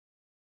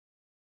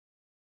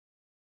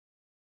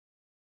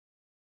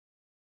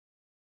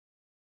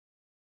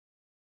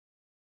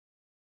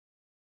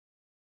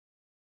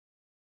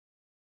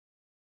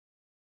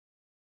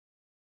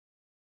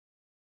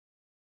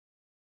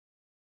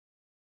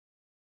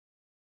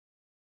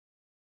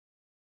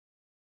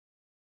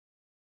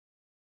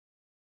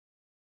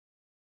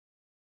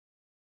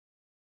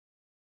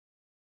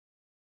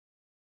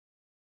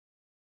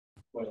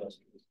What else?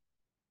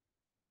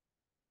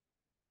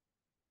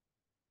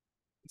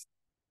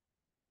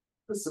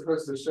 It's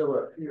supposed to show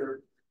up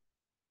here.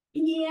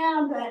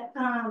 Yeah, but,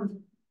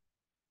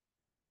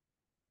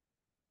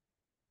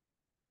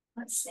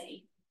 let's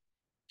see.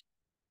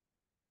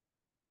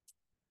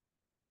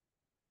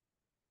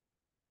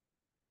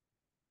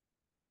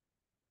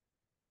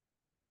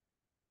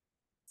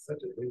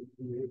 Such a big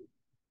deal.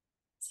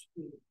 It's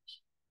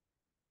huge.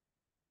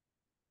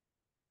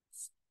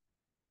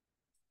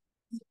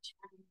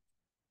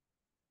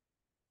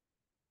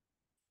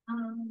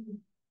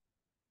 Um,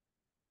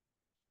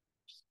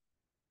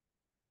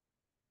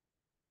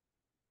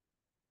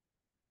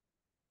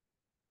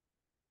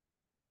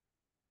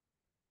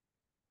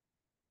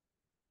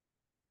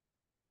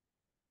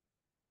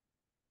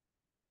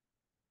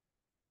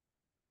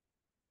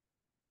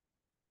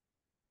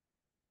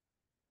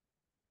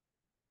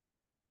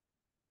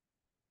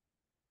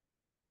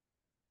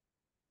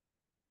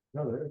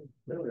 No,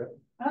 there we go.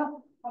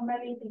 oh, or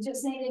maybe it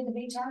just needed to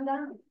be turned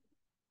on.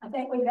 I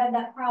think we've had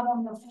that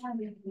problem before.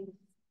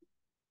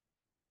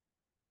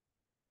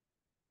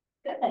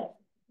 Good.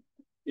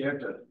 You have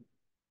to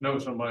know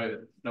somebody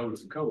that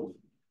knows the code.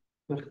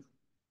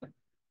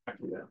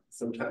 Yeah,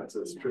 sometimes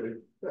it's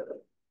true.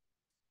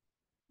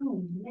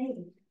 Oh,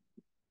 maybe.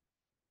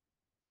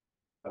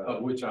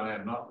 Of which I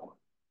am not one.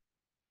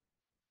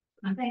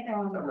 I think they're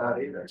on the I'm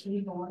not either.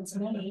 keyboards,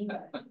 me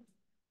either.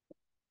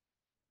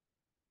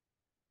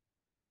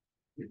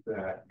 Get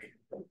back.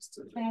 Thanks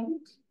to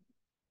Thanks.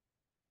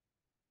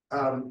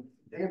 Dan,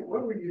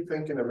 what were you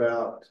thinking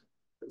about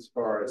as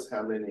far as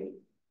how many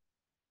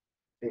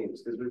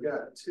teams? Because we've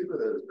got 2 of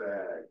those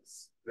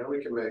bags. Now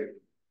we can make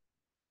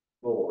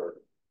more,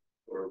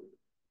 or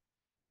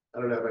I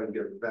don't know if I can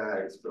give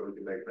bags, but we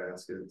can make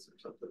baskets or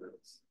something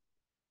else.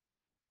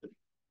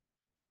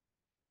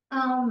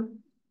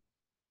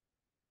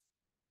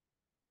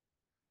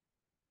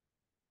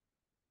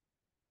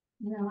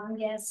 No, I'm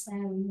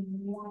guessing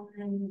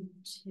 1,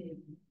 2.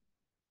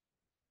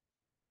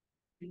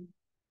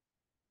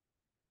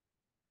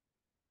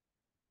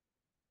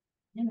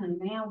 You know,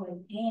 now with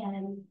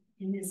Ann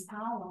in this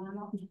pile, I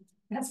don't,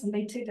 that's gonna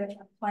be 2 different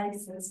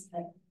places,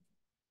 but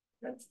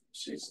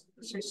She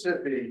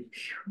should be.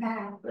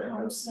 back Yeah.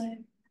 also.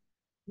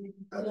 Yeah,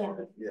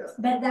 Yeah.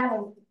 but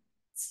that'll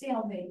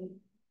still be,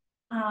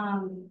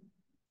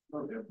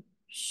 Okay.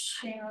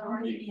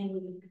 Sharon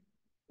and,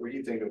 Were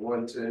you thinking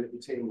 1, 2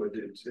 team would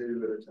do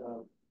 2 at a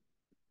time?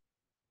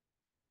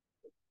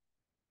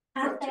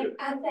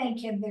 I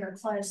think if they're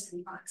close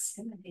in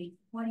proximity,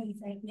 what do you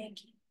think,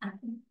 Nikki? I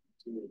think,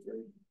 2 or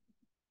 3.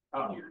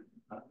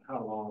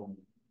 How long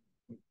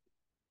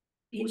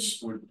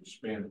it's would you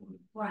spend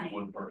with right.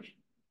 one person?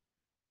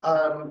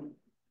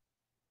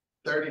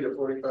 30 to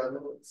 45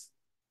 minutes.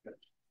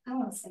 I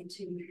want to say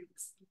 2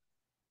 minutes.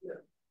 Yeah.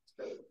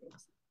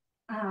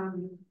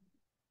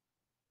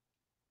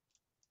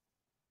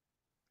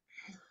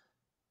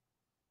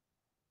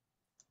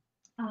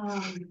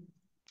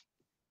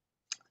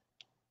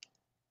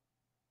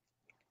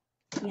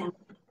 Yeah.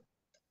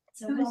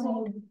 So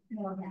we'll need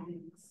more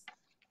bags.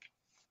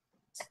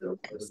 Still,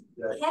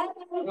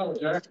 Hello,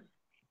 Jack.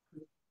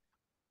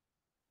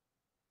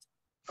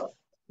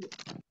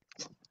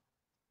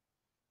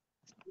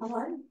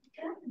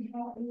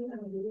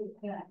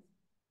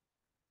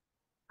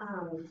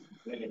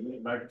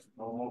 Back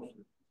almost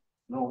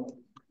normal.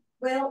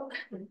 Well,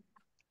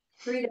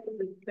 3 days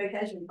of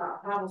vacation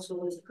Bible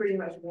school is pretty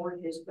much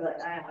worn his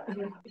butt out.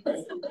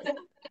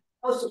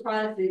 I was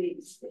surprised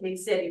that he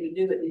said he would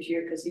do it this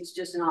year because he's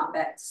just not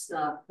back to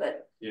stuff,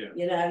 but Yeah.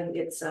 you know,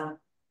 it's but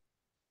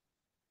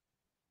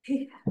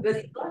he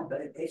loved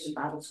vacation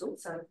Bible school,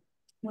 so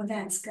Well,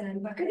 that's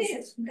good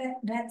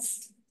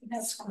because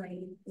that's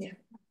great. yeah.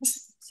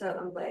 So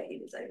I'm glad he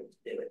was able to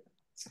do it.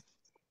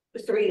 It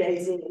was 3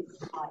 days in.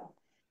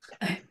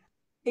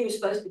 He was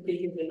supposed to be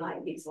here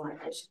tonight. He's like,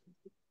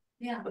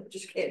 Yeah. I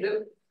just can't do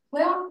it.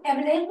 Well,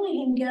 evidently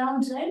he can get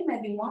on Zoom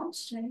if he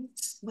wants to.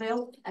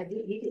 Well, I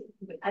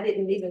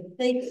didn't even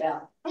think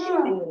about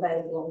Hmm. being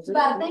available on Zoom.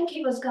 But I think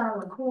he was gonna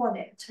record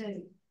it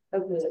too. Oh,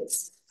 good.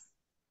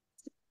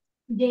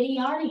 Did he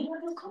already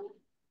hear the call?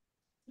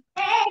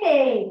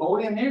 Hey, Oh,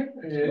 we in here?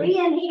 we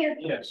in here.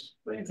 Yes,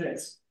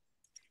 fantastic.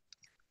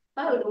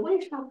 Oh, the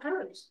wind's not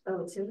closed.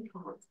 Oh, it's in the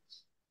car.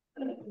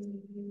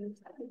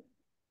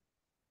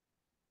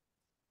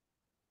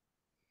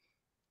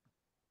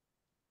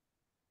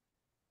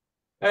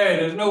 Hey,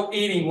 there's no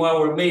eating while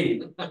we're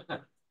meeting.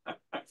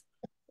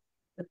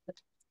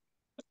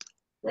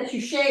 Let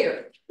you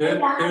share.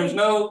 There's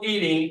no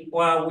eating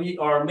while we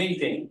are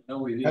meeting. No,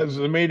 we didn't. Has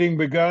the meeting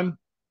begun?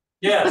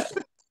 Yes,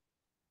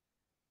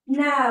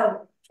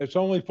 No, It's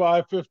only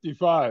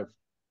 5:55.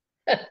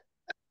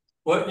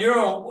 well, you're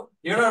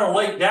not on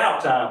late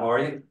doubt time, are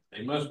you?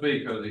 He must be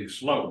because he's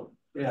slow.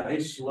 Yeah,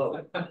 he's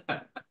slow.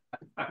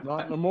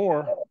 Not no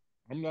more.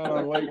 I'm not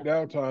on late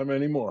down time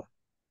anymore.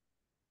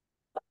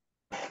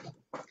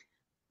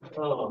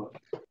 Oh,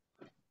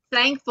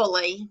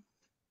 Thankfully,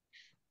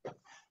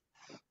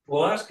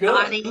 well, that's good.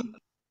 Dottie,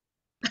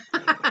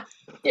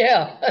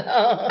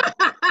 Yeah.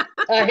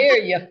 I hear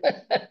you.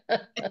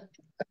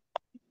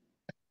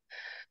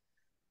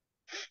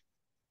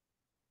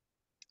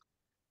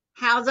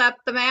 How's up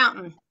the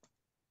mountain?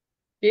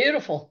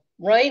 Beautiful,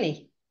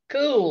 rainy,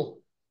 cool,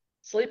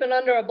 sleeping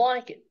under a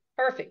blanket.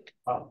 Perfect,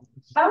 Oh,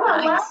 I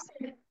love Nice.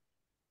 it.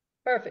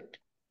 perfect.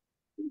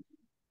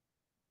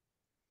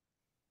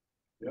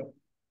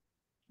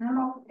 I'm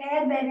a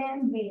tad bit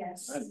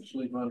envious. I had to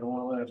sleep under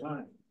one last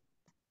night.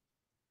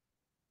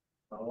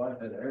 My wife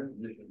had air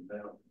conditioning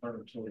down,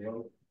 turned so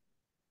low.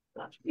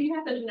 Do you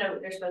happen to know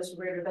what they're supposed to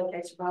wear to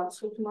vacation Bible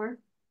school tomorrow?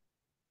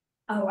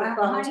 Oh,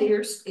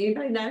 Volunteers,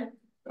 anybody know?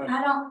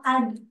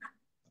 I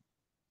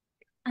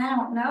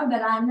don't know,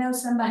 but I know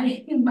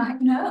somebody who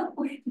might know.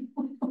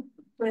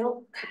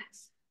 Well.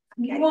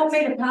 You want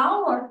me to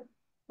call her?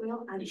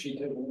 Well, Did she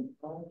take one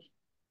calls?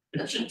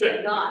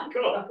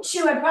 not.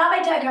 She would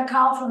probably take a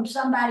call from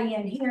somebody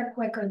in here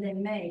quicker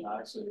than me,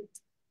 I see.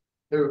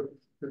 Who's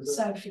that?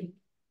 Sophie.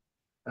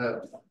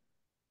 Uh,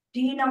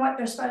 Do you know what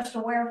they're supposed to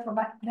wear for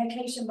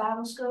vacation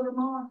Bible school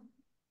tomorrow?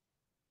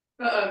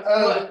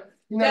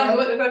 you know,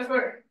 what they're supposed to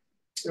wear.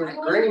 it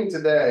was green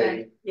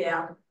today.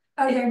 Yeah.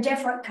 Oh, they're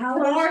different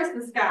colors? Tomorrow's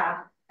the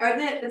sky, or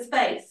the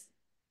space,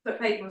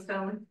 what Peyton was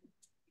telling me.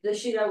 Does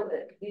she know,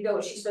 you know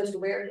what she's supposed to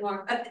wear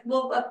tomorrow?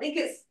 Well, I think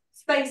it's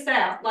spaced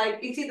out, like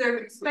it's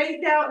either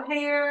spaced out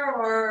hair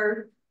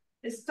or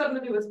it's something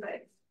to do with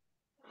space.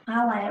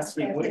 I'll I ask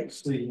see, her. wait, to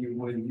see you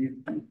when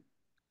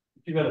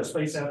you gotta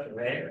space out your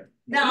hair.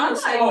 No, I'm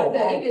not Oh,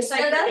 gonna oh. do this.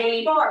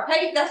 That's far.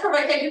 Peyton, that's her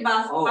vacation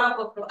Bible.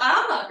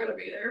 I'm not gonna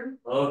be there.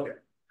 Okay.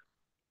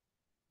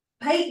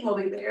 Peyton will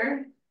be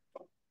there.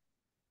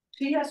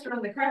 She has to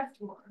run the craft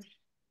tomorrow.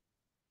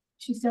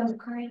 She's done the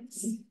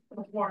crafts.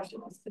 Tomorrow she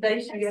wants.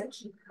 Today she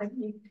gets.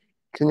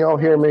 Can y'all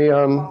hear me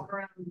on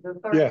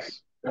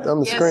Yes.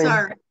 the Yes, screen?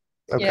 sir.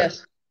 Okay.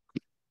 Yes,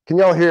 Can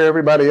y'all hear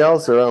everybody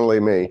else or only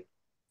me?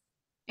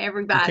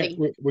 Everybody.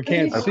 We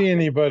can't see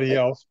anybody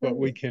else, but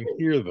we can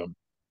hear them.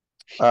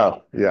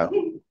 Oh, yeah.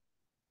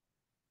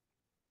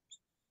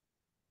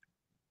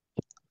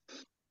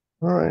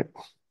 All right.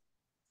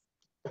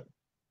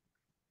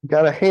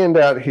 Got a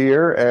handout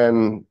here,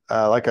 and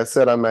like I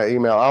said on my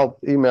email, I'll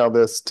email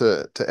this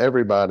to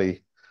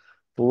everybody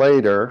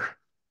later.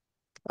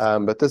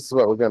 But this is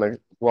what we're going to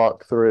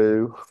walk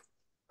through.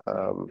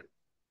 Let's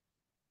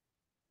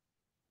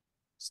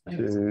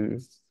do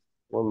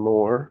one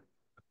more.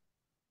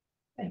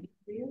 Thank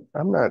you.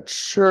 I'm not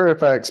sure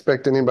if I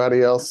expect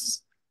anybody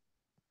else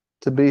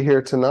to be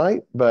here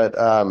tonight, but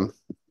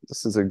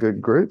this is a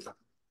good group.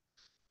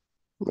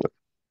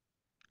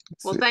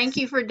 Well, thank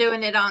you for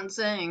doing it on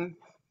Zoom.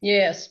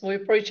 yes, we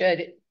appreciate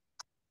it.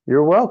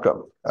 You're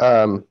welcome.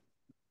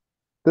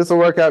 This will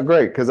work out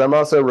great because I'm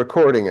also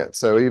recording it.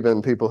 So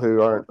even people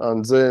who aren't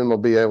on Zoom will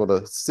be able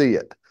to see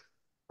it.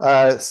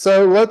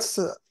 So let's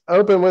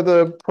open with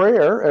a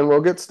prayer and we'll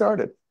get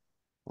started.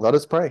 Let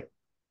us pray.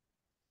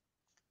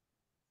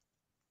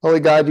 Holy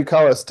God, you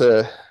call us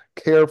to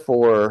care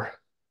for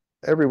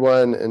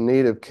everyone in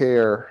need of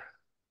care.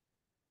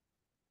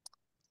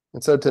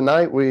 And so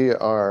tonight we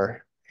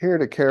are here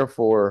to care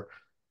for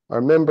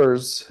our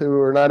members who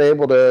are not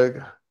able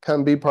to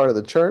come be part of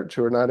the church,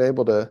 who are not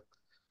able to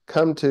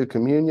come to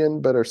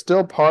communion, but are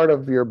still part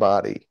of your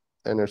body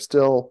and are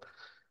still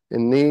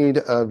in need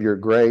of your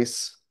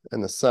grace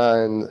and the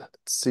sign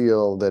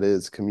seal that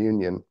is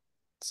communion.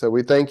 So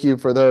we thank you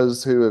for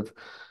those who have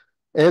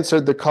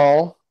answered the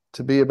call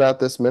to be about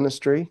this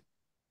ministry.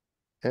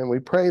 And we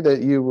pray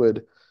that you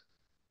would,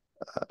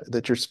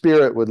 that your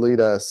spirit would lead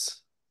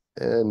us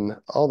in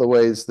all the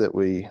ways that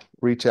we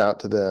reach out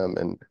to them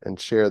and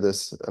share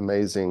this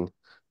amazing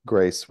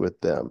grace with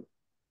them.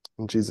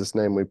 In Jesus'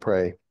 name we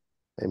pray.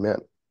 Amen.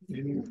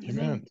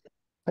 Amen.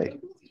 Hey.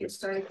 Get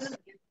started.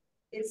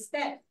 Is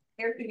that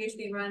air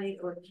conditioning running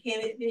or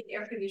can it be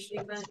air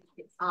conditioning running?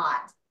 It's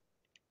hot.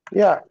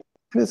 Yeah,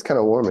 it is kind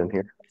of warm in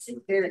here.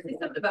 There's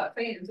something about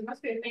fans. It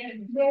must be a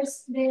fan.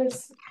 There's,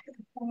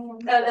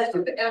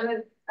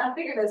 I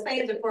figured those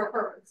fans are for a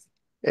purpose.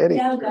 Eddie.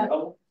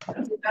 yoga,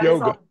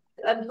 Yoga.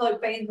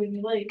 Unplug fans when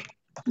you leave.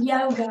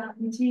 yoga,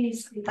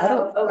 geez. I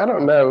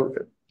don't know.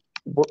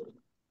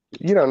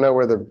 You don't know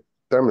where the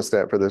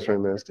thermostat for this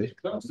room is, do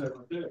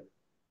you?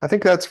 I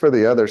think that's for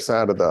the other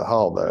side of the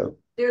hall, though.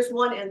 There's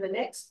one in the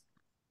next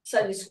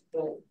Sunday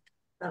school.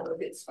 I don't know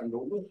if it's.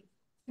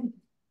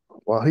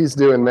 While he's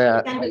doing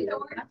that,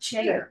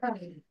 Chair.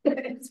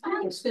 It's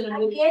fine. It's gonna I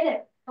move. get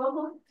it.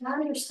 I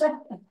understand.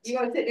 You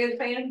wanna sit near the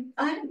fan?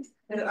 I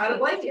don't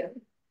blame you.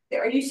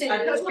 Are you sitting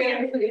in those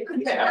fans?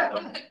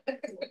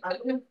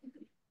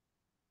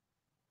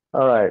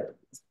 all right.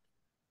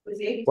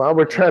 While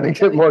we're trying to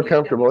get more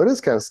comfortable, it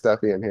is kind of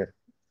stuffy in here.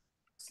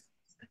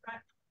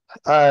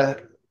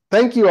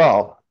 Thank you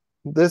all.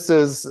 This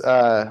is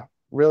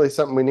really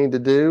something we need to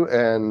do.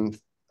 And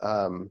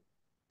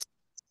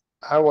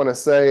I want to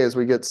say as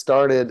we get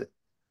started,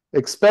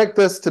 expect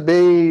this to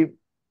be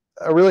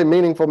a really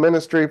meaningful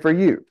ministry for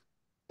you.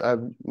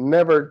 I've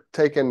never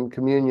taken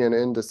communion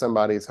into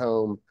somebody's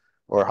home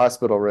or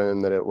hospital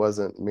room that it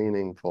wasn't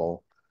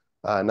meaningful.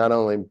 not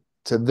only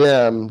to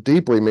them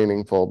deeply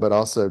meaningful, but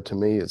also to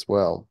me as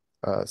well.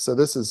 So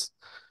this is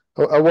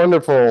a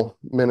wonderful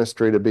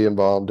ministry to be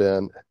involved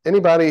in.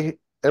 Anybody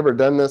ever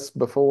done this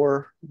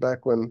before,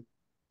 back when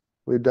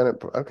we've done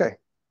it? Okay.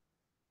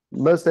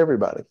 Most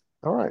everybody.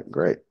 All right,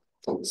 great.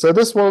 So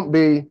this won't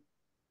be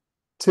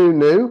too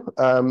new.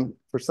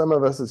 For some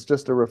of us, it's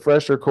just a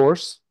refresher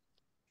course.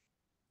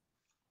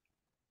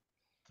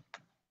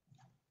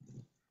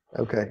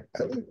 Okay.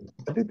 I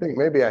do think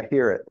maybe I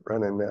hear it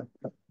running now.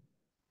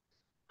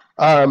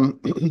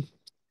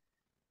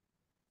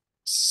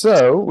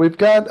 So we've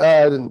got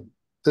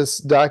this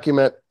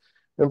document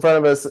in front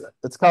of us.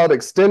 It's called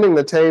Extending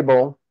the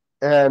Table.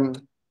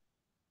 And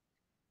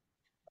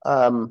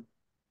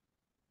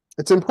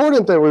it's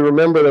important that we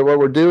remember that what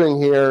we're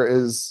doing here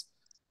is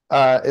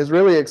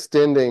really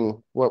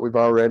extending what we've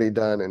already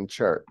done in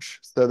church,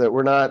 so that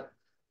we're not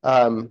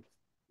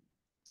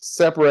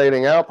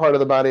separating out part of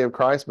the body of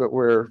Christ, but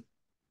we're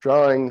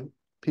drawing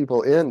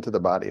people into the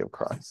body of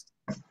Christ.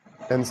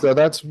 And so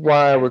that's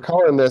why we're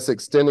calling this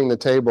Extending the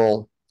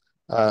Table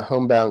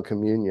Homebound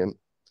Communion.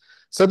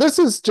 So this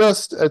is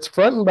just, it's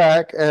front and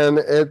back, and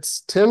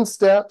it's 10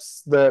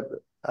 steps that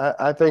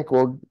I think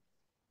will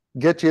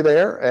get you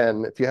there.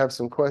 And if you have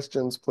some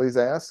questions, please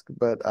ask.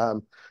 But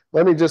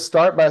let me just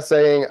start by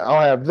saying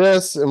I'll have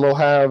this, and we'll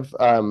have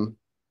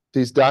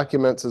these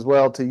documents as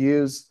well to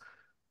use,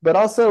 but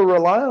also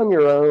rely on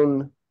your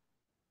own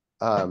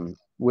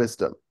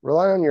wisdom.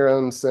 Rely on your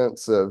own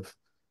sense of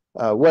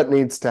what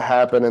needs to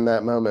happen in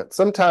that moment.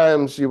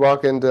 Sometimes you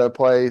walk into a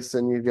place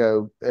and you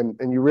go and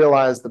you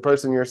realize the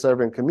person you're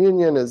serving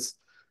communion is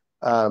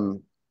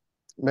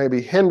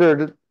maybe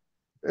hindered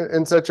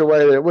in such a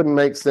way that it wouldn't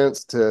make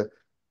sense to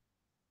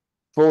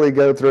fully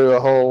go through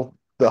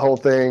the whole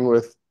thing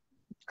with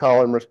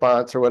call and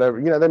response or whatever.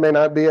 You know, they may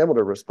not be able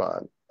to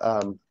respond.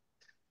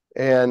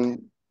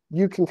 And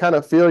you can kind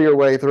of feel your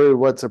way through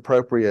what's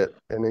appropriate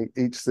in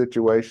each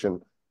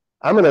situation.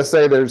 I'm going to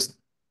say there's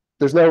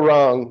no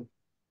wrong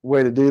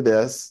way to do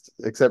this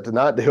except to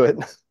not do it.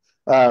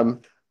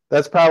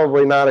 That's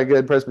probably not a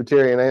good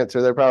Presbyterian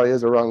answer. There probably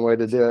is a wrong way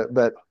to do it.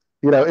 But,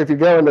 you know, if you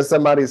go into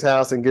somebody's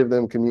house and give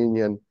them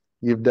communion,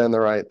 you've done the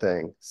right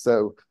thing.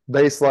 So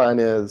baseline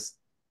is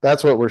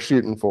that's what we're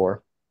shooting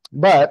for.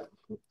 But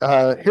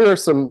here are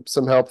some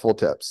helpful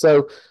tips.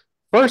 So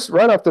first,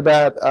 right off the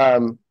bat,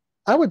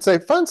 I would say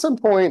find some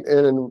point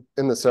in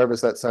the service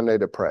that Sunday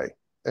to pray,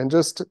 and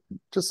just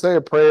say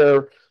a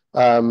prayer,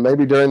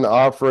 maybe during the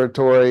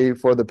offertory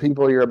for the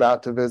people you're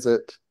about to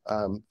visit,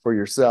 for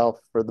yourself,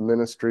 for the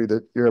ministry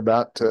that you're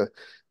about to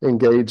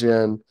engage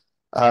in.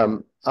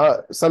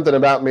 Something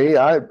about me,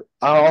 I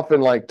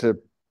often like to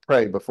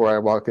pray before I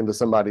walk into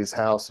somebody's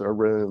house or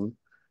room,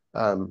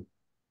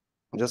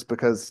 just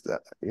because,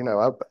 you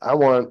know, I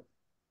want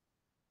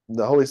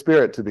the Holy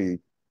Spirit to be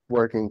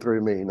working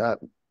through me,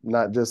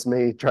 not just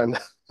me trying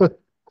to,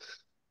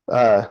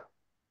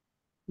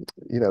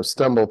 you know,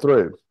 stumble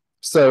through.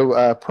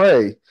 So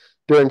pray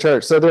during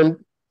church. So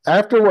then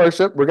after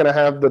worship, we're going to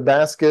have the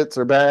baskets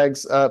or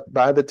bags up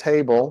by the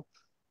table.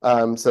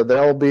 So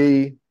they'll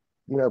be,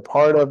 you know,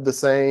 part of the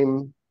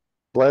same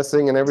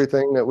blessing and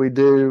everything that we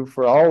do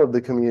for all of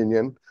the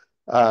communion.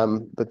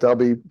 But they'll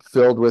be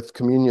filled with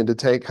communion to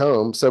take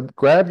home. So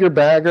grab your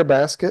bag or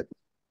basket.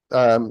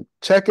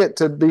 Check it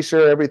to be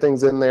sure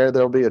everything's in there.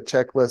 There'll be a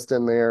checklist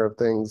in there of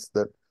things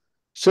that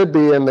should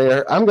be in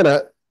there. I'm going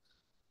to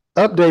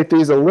update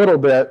these a little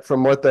bit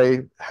from what they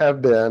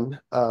have been,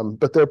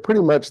 but they're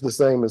pretty much the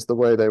same as the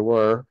way they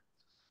were.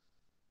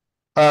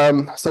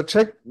 So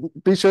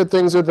be sure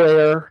things are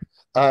there.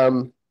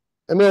 And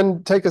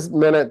then take a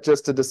minute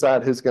just to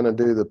decide who's going to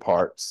do the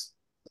parts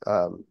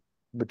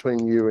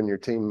between you and your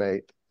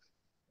teammate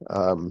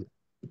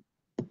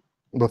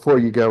before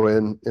you go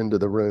into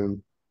the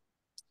room.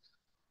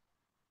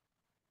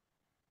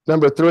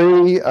 Number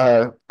 3,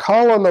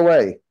 call on the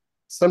way.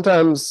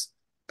 Sometimes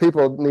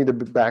people need to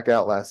back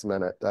out last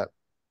minute. That,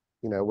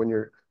 you know, when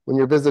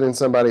you're visiting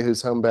somebody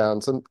who's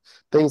homebound, some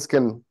things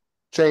can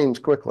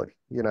change quickly,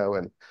 you know,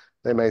 and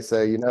they may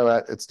say, you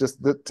know, it's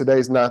just that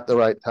today's not the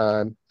right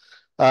time.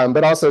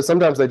 But also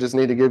sometimes they just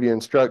need to give you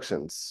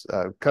instructions.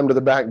 Come to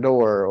the back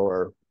door,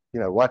 or, you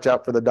know, watch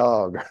out for the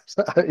dog.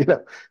 You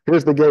know,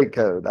 here's the gate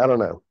code. I don't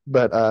know,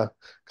 but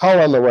call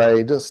on the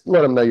way. Just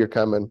let them know you're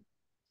coming.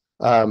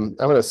 I'm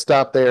going to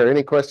stop there.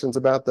 Any questions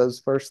about those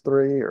first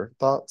 3 or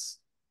thoughts?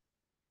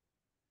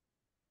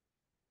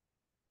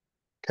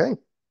 Okay.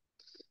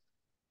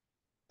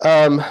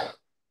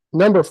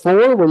 Number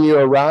 4, when you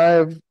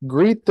arrive,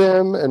 greet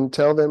them and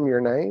tell them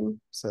your name.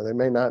 So they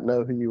may not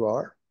know who you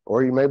are,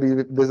 or you may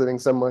be visiting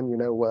someone you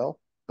know well,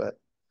 but,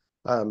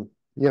 you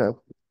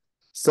know,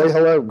 say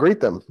hello, greet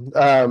them.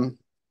 And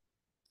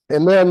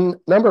then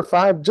number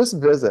 5,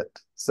 just visit.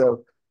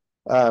 So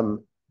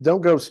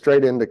don't go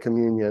straight into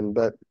communion,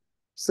 but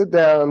sit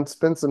down,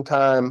 spend some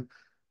time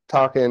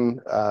talking,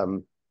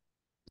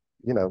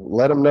 you know,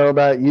 let them know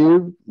about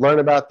you, learn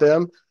about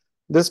them.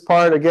 This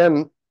part,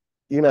 again,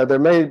 you know, there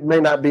may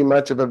not be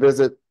much of a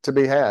visit to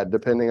be had,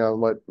 depending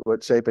on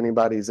what shape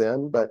anybody's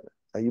in, but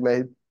you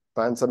may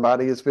find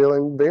somebody who's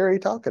feeling very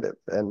talkative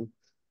and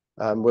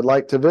would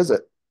like to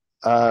visit.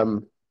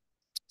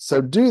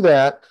 So do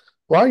that.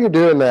 While you're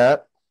doing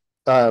that,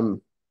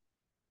 and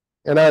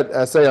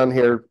I say on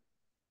here,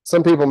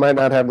 some people might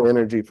not have the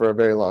energy for a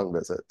very long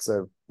visit,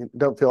 so you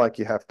don't feel like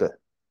you have to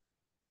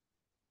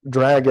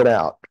drag it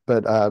out.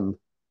 But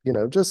you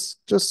know, just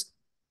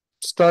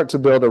start to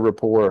build a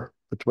rapport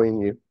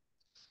between you.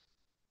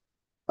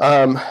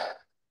 And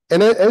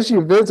as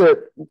you visit,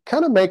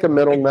 kind of make a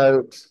middle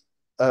note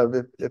of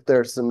if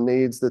there's some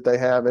needs that they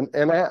have,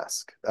 and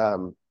ask.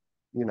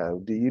 You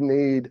know, do you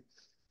need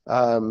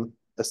a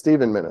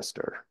Stephen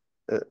minister?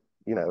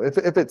 You know,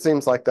 if it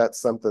seems like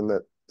that's something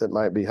that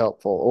might be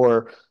helpful,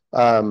 or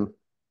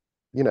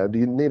you know, do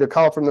you need a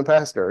call from the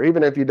pastor?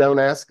 Even if you don't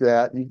ask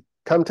that, you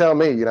come tell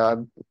me. You know, I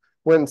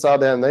went and saw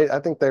them. I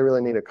think they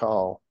really need a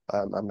call.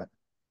 I'm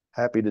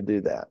happy to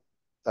do that.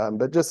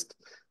 But just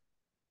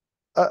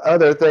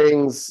other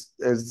things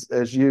as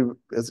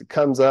it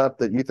comes up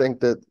that you think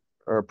that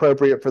are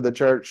appropriate for the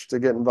church to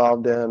get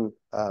involved in,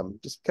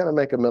 just kind of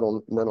make a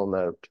mental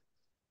note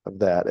of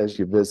that as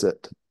you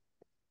visit.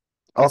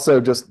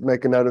 Also, just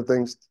make a note of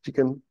things that you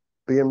can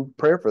be in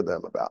prayer for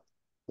them about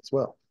as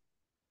well.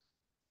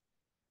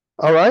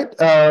 All right.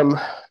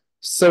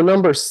 So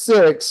number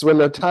 6, when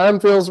the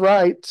time feels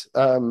right,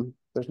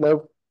 there's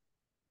no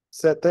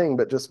set thing,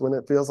 but just when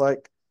it feels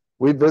like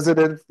we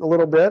visited a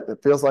little bit,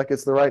 it feels like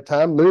it's the right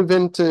time, move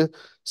into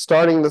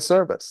starting the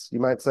service.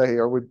 You might say,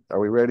 are we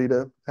ready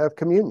to have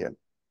communion?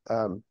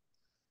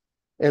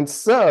 And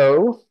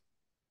so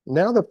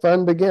now the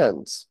fun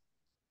begins.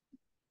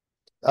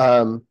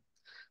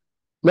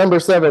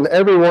 Number 7,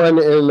 everyone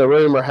in the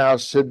room or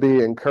house should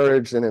be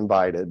encouraged and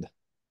invited,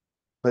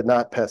 but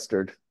not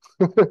pestered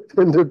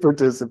into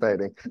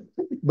participating.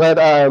 But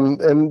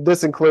and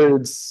this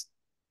includes,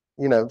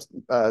 you know,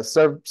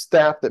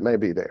 staff that may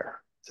be there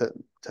to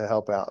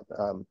help out.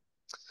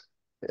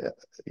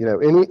 You know,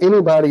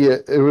 anybody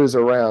who is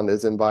around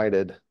is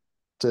invited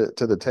to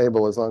the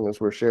table as long as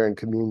we're sharing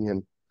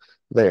communion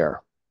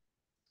there.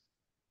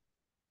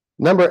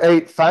 Number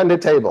 8, find a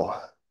table.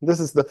 This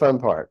is the fun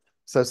part.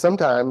 So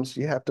sometimes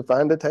you have to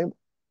find a table.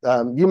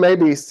 You may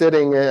be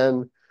sitting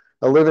in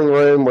a living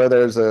room where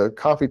there's a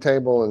coffee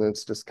table and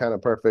it's just kind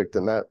of perfect,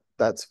 and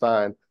that's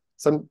fine.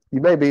 You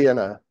may be in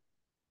a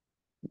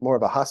more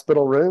of a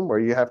hospital room where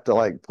you have to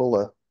like pull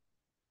a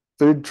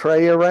food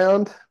tray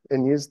around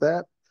and use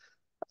that.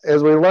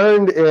 As we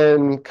learned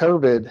in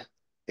COVID,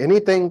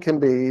 anything can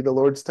be the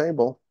Lord's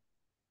table,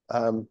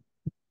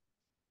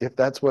 if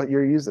that's what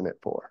you're using it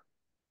for.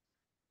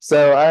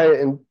 So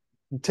I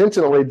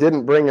intentionally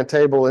didn't bring a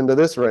table into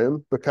this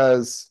room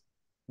because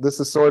this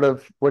is sort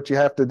of what you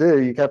have to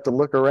do. You have to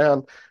look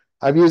around.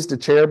 I've used a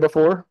chair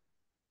before.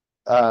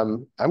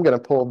 I'm going to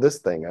pull this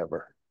thing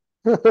over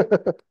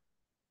because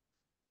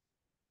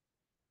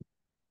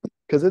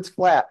it's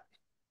flat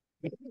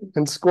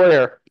and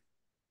square.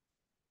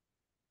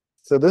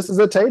 So this is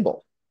a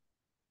table.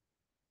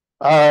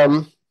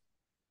 And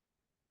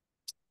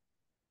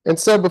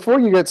so before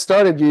you get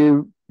started,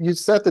 you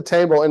set the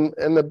table, and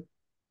the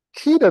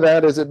key to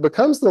that is it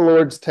becomes the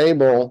Lord's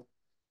table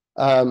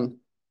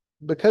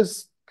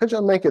because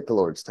you'll make it the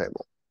Lord's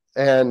table.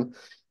 And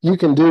you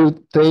can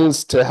do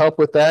things to help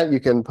with that. You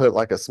can put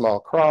like a small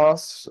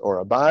cross or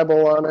a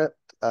Bible on it,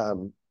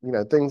 you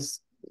know, things,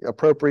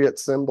 appropriate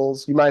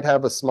symbols. You might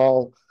have a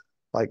small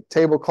like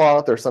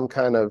tablecloth or some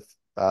kind of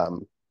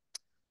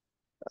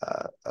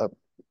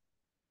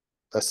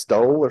a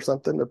stole or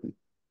something to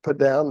put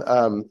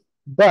down.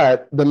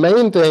 But the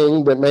main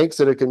thing that makes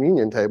it a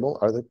communion table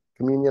are the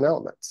communion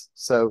elements.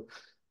 So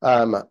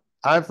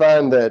I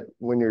find that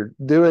when you're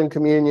doing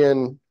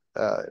communion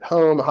at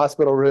home, a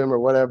hospital room or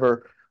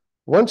whatever,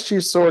 once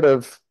you sort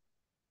of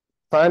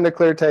find a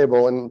clear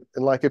table, and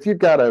like if you've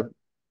got a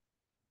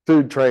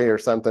food tray or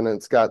something and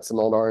it's got some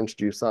old orange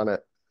juice on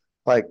it,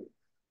 like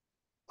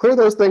clear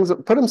those things,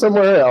 put them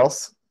somewhere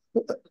else.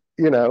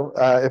 You know,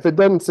 if it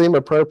doesn't seem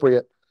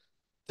appropriate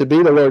to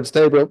be the Lord's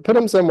table, put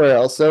them somewhere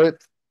else. So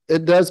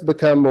it does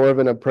become more of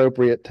an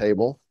appropriate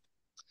table.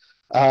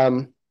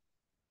 But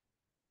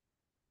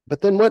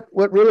then what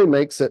really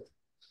makes it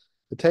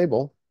the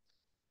table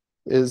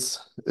is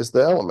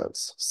the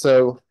elements.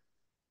 So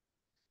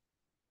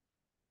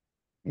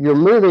you're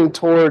moving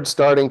towards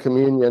starting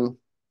communion.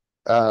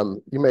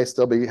 You may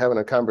still be having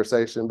a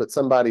conversation, but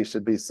somebody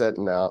should be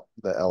setting out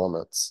the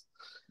elements.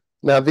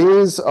 Now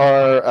these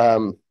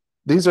are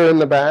in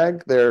the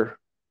bag. They're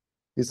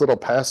these little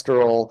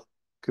pastoral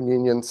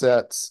communion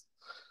sets.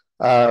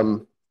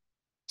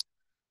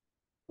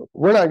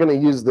 We're not going to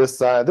use this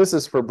side. This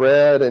is for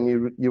bread,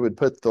 and you would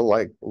put the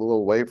like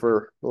little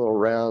wafer, little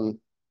round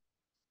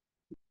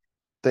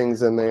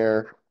things in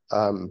there.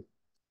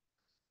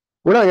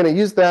 We're not going to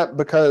use that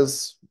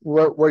because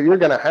what you're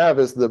going to have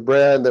is the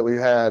bread that we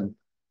had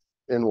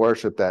in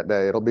worship that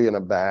day. It'll be in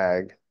a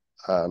bag.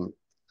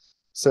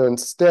 So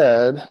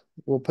instead,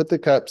 we'll put the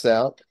cups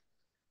out.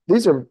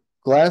 These are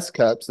glass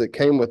cups that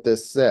came with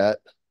this set.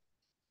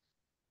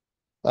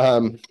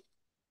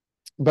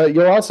 But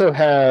you'll also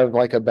have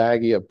like a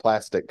baggie of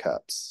plastic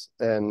cups,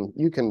 and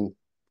you can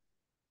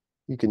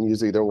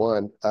use either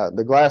one.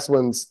 The glass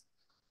ones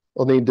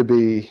will need to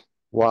be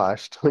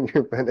washed when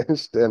you're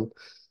finished, and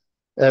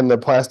the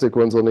plastic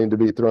ones will need to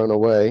be thrown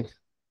away.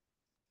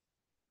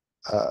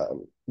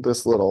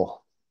 This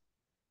little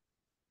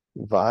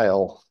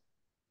vial.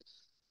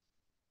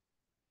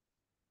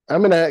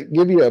 I'm gonna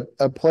give you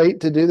a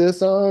plate to do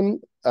this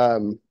on,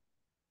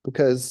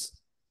 because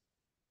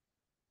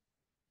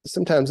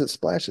sometimes it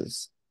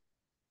splashes.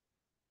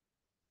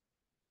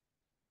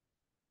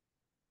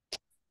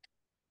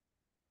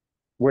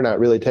 We're not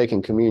really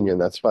taking communion.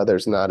 That's why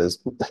there's not as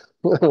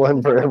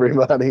one for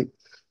everybody.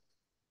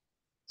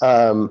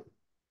 But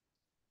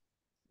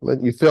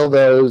you fill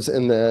those,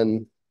 and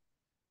then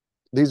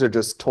these are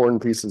just torn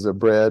pieces of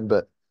bread,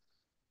 but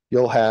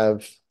you'll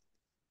have,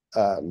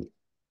 those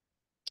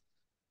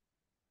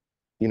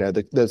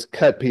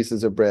cut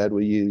pieces of bread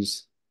we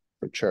use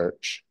for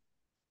church.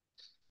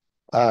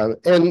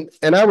 And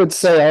I would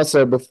say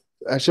also,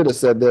 I should have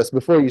said this,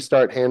 before you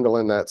start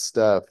handling that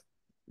stuff,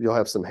 you'll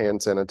have some hand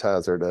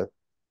sanitizer to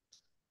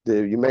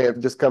do. You may have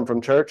just come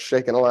from church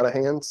shaking a lot of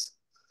hands.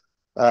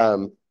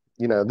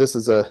 This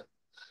is a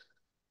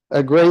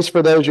grace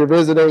for those you're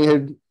visiting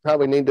who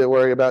probably need to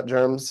worry about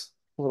germs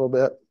a little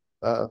bit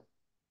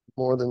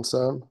more than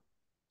some.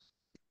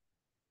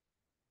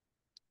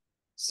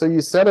 So you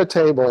set a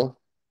table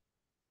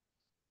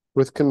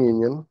with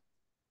communion.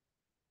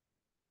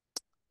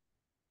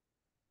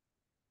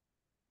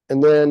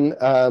 And then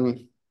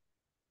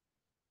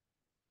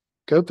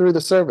go through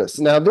the service.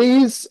 Now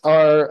these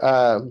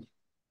were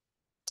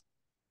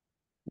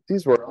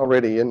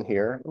already in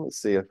here. Let me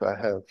see if I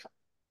have,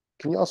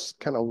 can y'all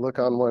kind of look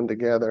on one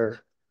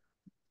together?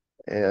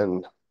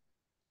 And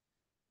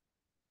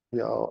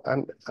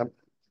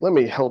let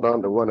me hold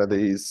on to one of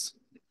these.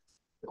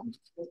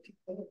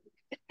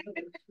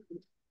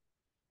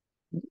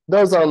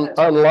 Those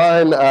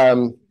online,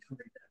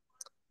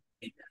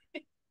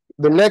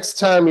 the next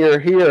time you're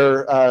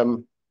here,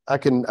 I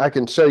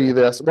can show you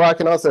this. Well, I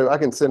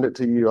can send it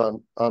to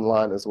you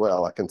online as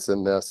well. I can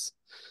send this.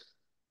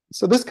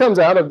 So this comes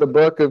out of the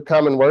Book of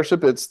Common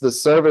Worship. It's the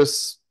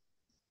service,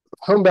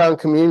 Homebound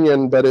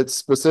Communion, but it's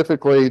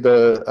specifically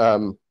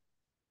the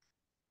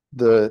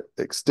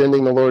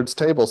extending the Lord's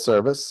table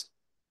service.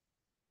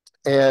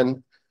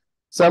 And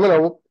so I'm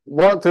going to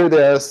walk through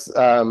this.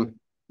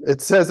 It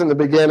says in the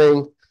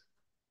beginning,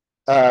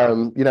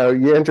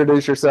 you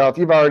introduce yourself.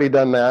 You've already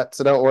done that,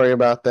 so don't worry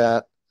about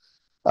that.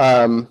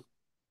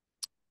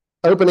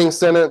 Opening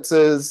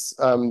sentences,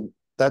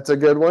 that's a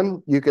good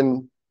one. You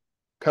can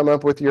come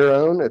up with your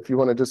own. If you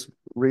want to just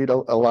read a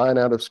line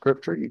out of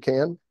scripture, you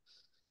can.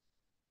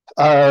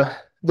 Then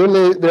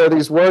there are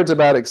these words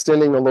about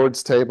extending the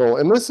Lord's table,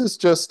 and this is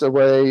just a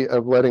way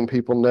of letting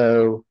people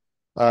know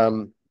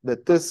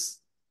that this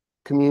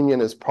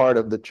communion is part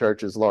of the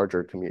church's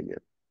larger communion,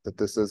 that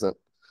this isn't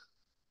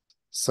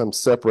some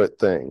separate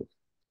thing.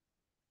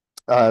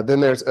 Then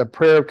there's a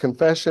prayer of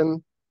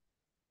confession,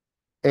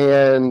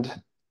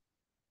 and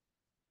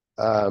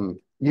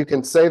you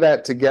can say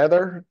that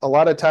together. A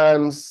lot of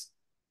times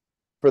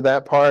for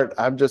that part,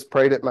 I've just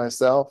prayed it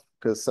myself,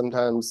 because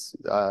sometimes,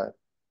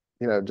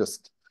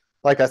 just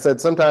like I said,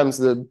 sometimes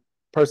the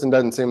person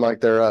doesn't seem like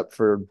they're up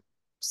for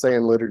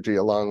saying liturgy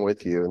along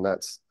with you, and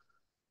that's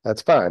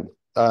fine.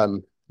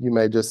 You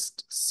may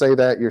just say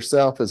that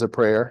yourself as a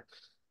prayer.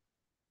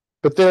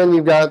 But then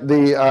you've got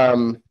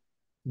the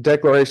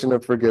declaration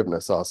of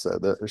forgiveness also,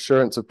 the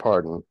assurance of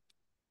pardon.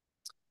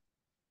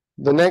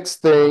 The next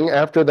thing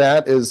after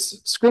that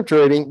is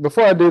scripture reading.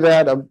 Before I do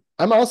that,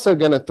 I'm also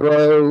going to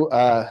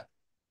throw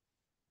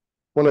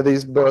one of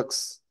these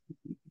books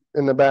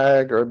in the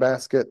bag or a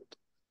basket.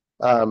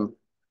 Or,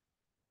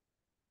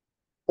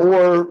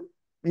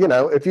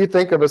 if you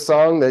think of a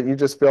song that you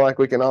just feel like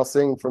we can all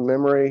sing from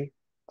memory,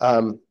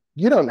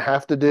 you don't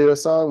have to do a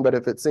song, but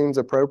if it seems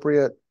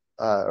appropriate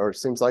or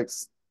seems like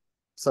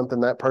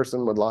something that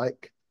person would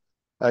like,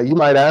 you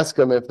might ask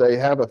them if they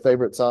have a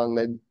favorite song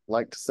they'd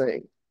like to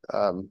sing,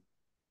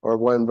 or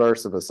one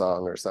verse of a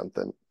song or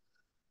something.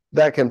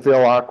 That can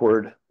feel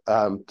awkward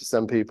to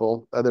some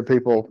people. Other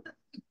people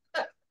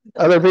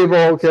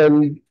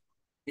can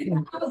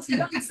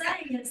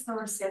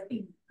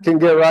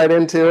get right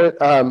into it.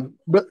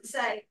 But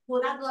say,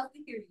 well, I'd love to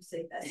hear you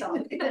sing that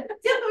song.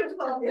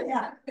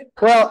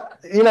 Well,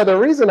 the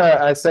reason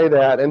I say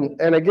that,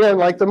 and again,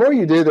 like the more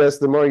you do this,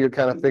 the more you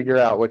kind of figure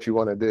out what you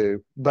want to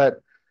do.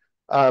 But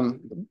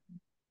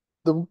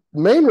the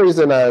main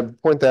reason I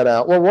point that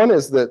out, well, one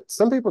is that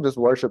some people just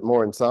worship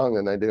more in song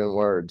than they do in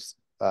words.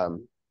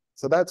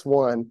 So that's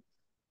one.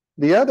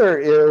 The other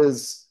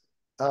is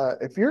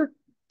if you're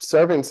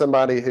serving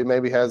somebody who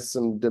maybe has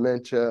some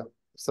dementia,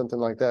 something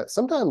like that,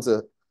 sometimes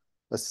a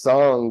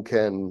song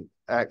can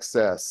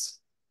access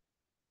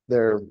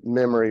their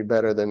memory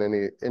better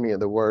than any of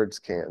the words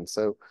can.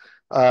 So,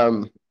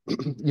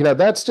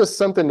 that's just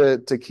something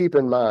to keep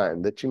in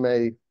mind, that you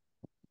may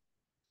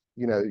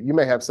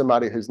have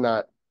somebody who's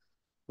not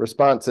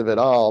responsive at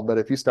all, but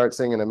if you start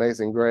singing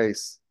Amazing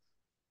Grace,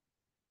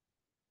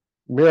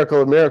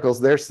 miracle of miracles,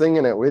 they're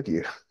singing it with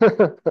you.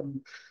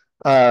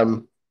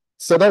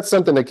 So that's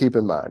something to keep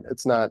in mind.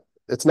 It's not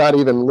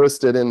even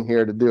listed in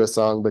here to do a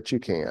song, but you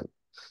can.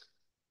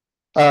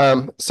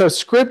 So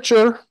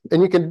scripture,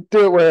 and you can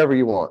do it wherever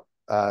you want.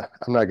 I'm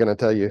not going to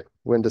tell you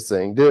when to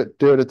sing. Do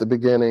it at the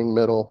beginning,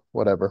 middle,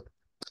 whatever.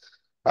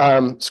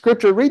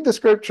 Scripture, read the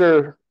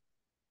scripture.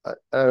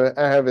 I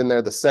have in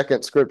there the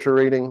second scripture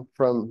reading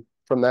from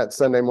that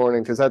Sunday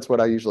morning, because that's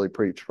what I usually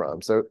preach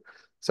from. So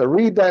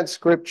read that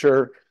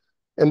scripture,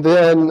 and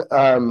then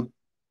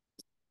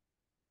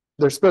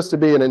there's supposed to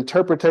be an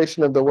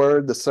interpretation of the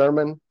word, the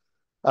sermon.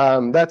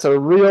 That's a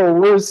real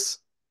loose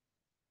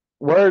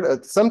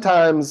word.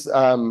 Sometimes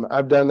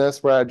I've done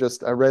this where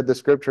I read the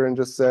scripture and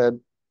just said,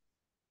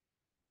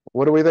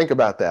 what do we think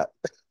about that?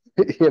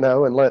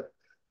 And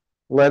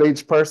let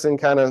each person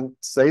kind of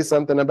say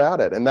something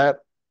about it. And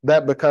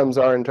that becomes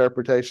our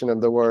interpretation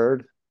of the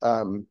word.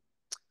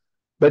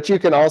 But you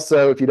can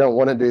also, if you don't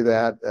want to do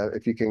that,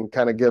 if you can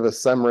kind of give a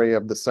summary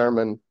of the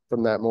sermon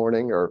from that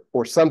morning,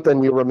 or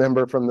something you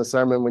remember from the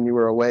sermon when you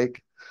were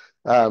awake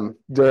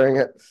during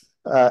it,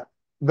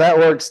 that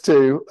works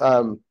too.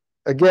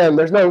 Again,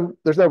 there's no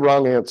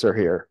wrong answer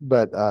here,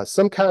 but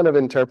some kind of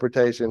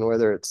interpretation,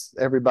 whether it's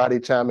everybody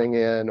chiming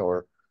in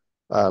or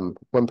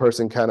one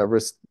person kind of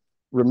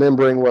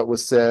remembering what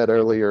was said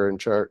earlier in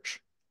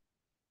church.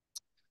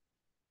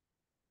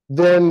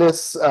 Then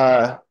this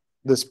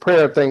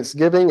prayer of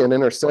thanksgiving and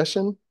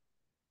intercession,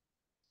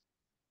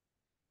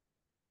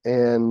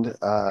 and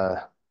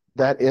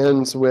that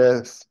ends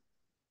with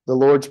the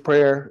Lord's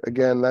Prayer.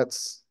 Again,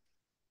 that's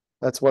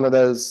one of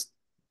those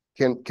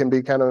can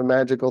be kind of a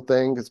magical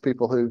thing, because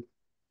people who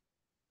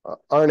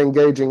aren't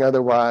engaging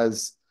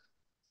otherwise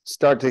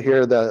start to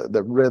hear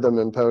the rhythm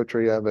and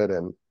poetry of it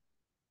and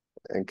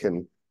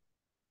can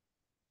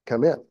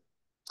come in.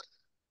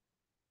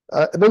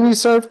 Then you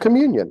serve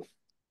communion,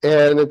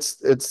 and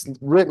it's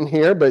written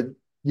here, but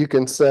you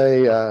can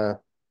say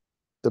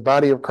the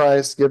body of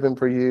Christ given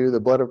for you, the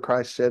blood of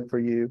Christ shed for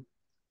you,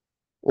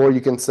 or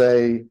you can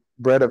say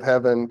bread of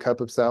heaven,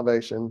 cup of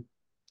salvation.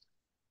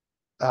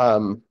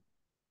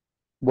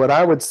 What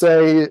I would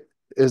say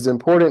is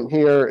important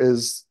here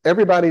is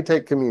everybody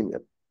take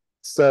communion.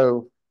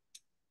 So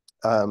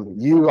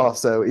you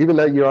also, even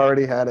though you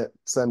already had it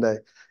Sunday,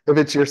 if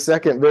it's your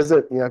second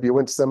visit, if you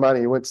went to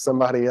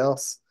somebody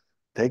else,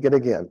 take it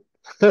again.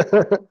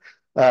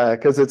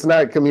 Because it's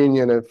not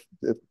communion if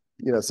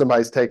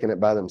somebody's taking it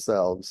by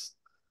themselves.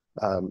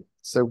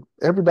 So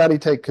everybody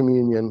take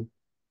communion.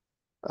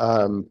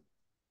 And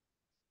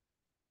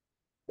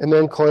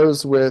then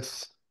close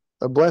with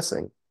a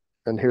blessing.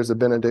 And here's a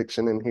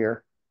benediction in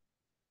here.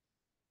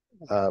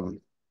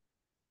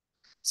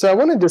 So I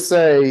wanted to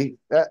say,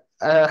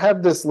 I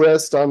have this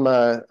list on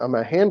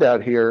my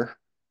handout here.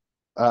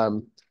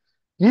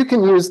 You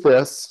can use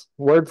this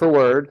word for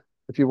word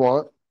if you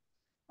want.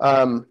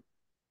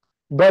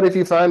 But if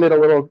you find it a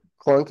little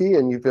clunky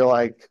and you feel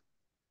like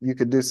you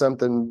could do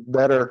something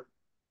better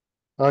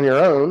on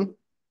your own,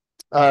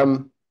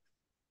 the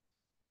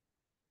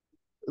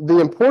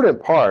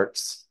important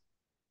parts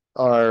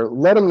are,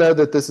 let them know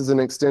that this is an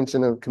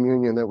extension of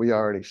communion that we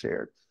already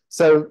shared.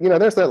 So,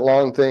 there's that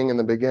long thing in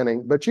the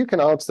beginning, but you can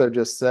also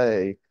just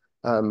say,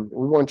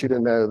 we want you to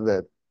know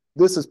that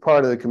this is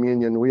part of the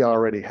communion we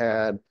already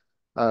had,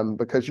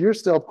 because you're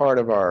still part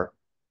of our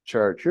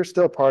church. You're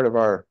still part of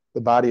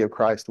the body of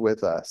Christ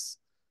with us.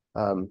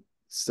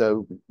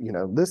 So,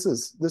 this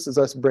is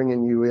us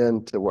bringing you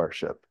into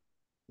worship,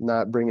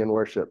 not bringing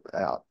worship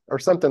out, or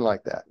something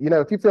like that.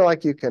 If you feel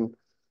like you can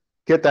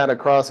get that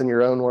across in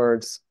your own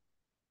words,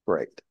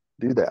 great,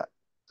 do that.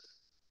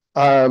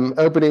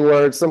 Opening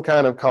words, some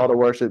kind of call to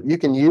worship. You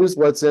can use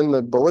what's in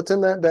the bulletin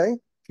that day.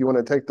 If you want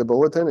to take the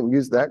bulletin and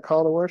use that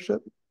call to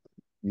worship,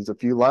 use a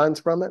few lines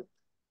from it,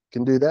 you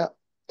can do that.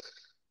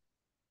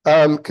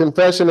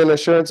 Confession and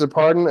assurance of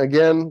pardon.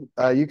 Again,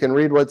 you can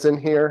read what's in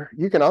here.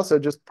 You can also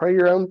just pray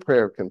your own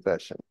prayer of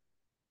confession.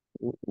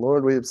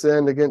 Lord, we have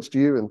sinned against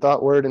you in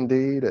thought, word, and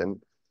deed,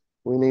 and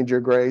we need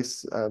your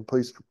grace.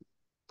 Please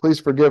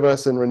forgive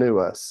us and renew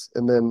us.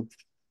 And then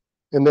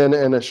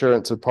an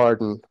assurance of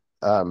pardon.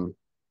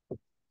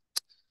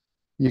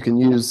 You can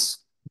use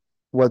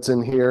what's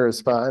in here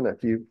is fine.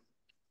 If you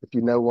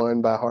know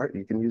one by heart,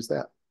 you can use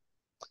that.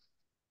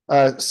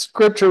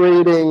 Scripture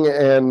reading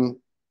and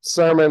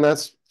sermon,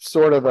 that's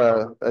sort of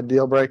a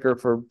deal breaker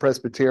for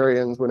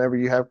Presbyterians. Whenever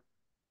you have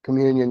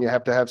communion, you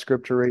have to have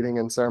scripture reading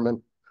and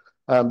sermon.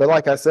 But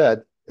like I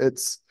said,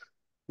 it's,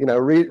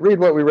 read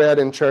what we read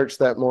in church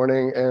that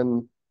morning,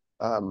 and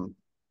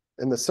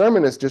the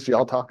sermon is just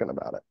y'all talking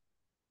about it.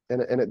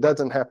 And it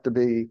doesn't have to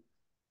be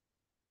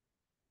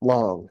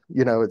long.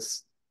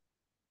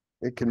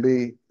 It can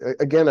be,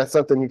 again, that's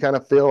something you kind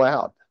of fill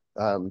out.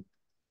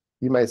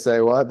 You may say,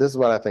 well, this is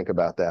what I think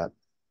about that.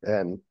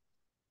 And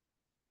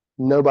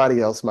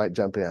nobody else might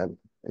jump in,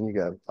 and you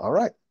go, all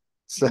right.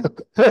 So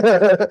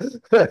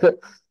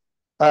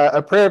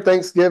a prayer of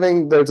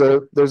thanksgiving, there's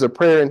a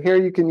prayer in here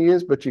you can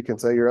use, but you can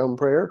say your own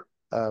prayer.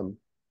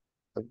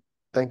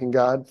 Thanking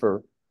God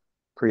for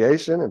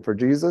creation and for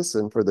Jesus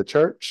and for the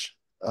church,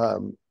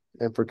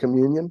 and for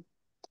communion.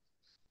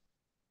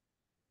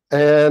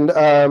 And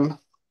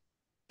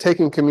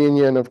taking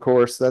communion, of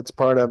course, that's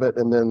part of it,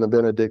 and then the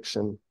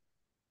benediction.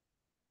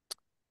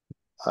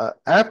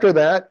 After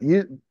that,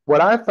 what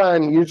I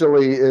find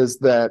usually is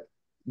that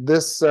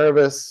this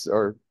service,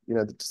 or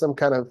some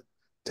kind of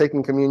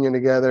taking communion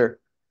together,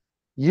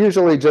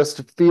 usually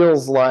just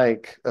feels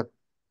like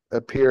a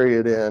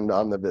period end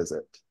on the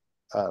visit.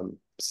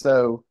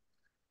 So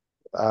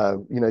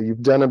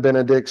you've done a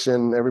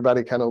benediction,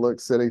 everybody kind of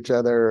looks at each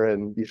other,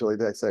 and usually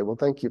they say, well,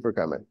 thank you for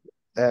coming.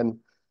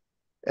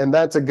 And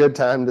that's a good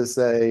time to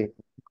say,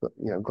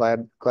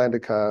 glad to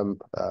come,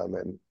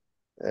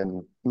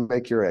 and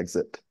make your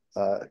exit.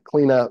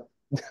 Clean up.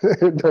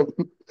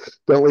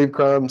 don't leave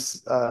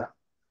crumbs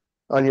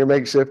on your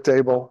makeshift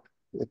table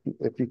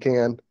if you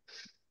can.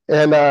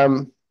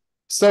 And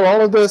so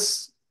all of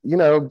this,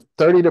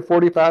 30 to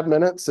 45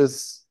 minutes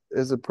is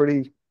a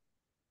pretty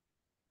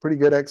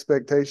good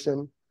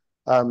expectation.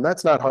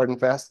 That's not hard and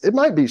fast. It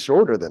might be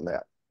shorter than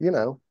that.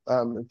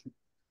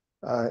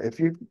 If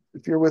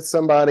you're with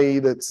somebody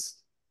that's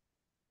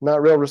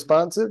not real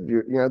responsive,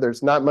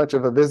 there's not much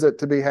of a visit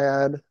to be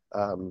had.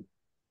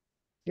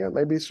 It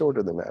may be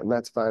shorter than that, and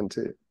that's fine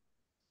too.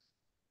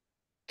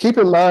 Keep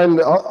in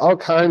mind all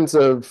kinds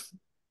of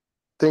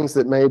things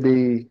that may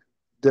be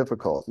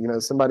difficult.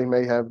 Somebody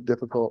may have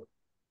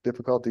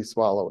difficulty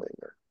swallowing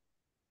or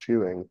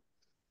chewing.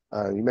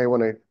 You may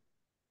want to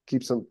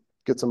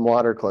get some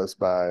water close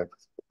by if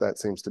that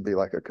seems to be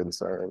like a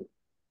concern.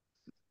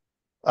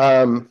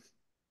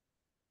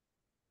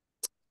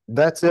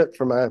 That's it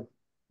for my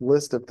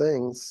list of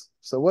things.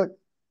 So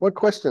what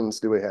questions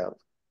do we have?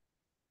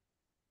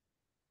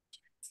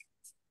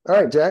 All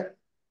right, Jack.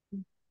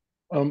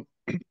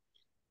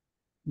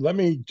 Let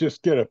me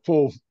just get a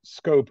full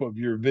scope of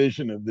your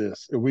vision of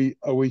this.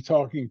 Are we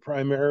talking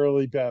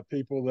primarily about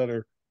people that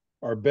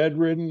are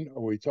bedridden?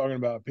 Are we talking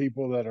about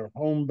people that are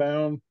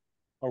homebound?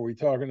 Are we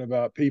talking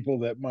about people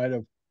that might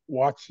have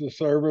watched the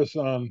service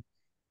on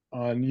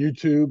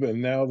YouTube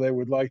and now they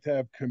would like to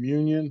have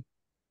communion?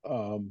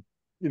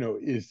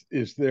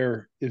 Is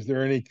there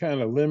any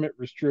kind of limit,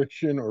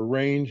 restriction, or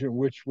range in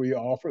which we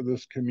offer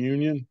this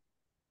communion?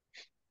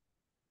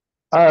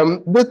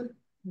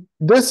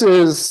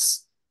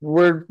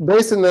 We're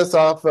basing this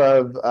off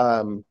of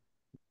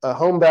a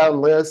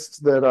homebound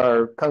list that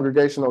our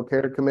congregational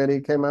care committee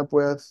came up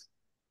with.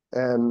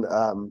 And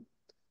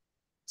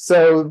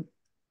so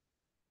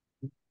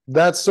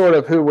that's sort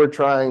of who we're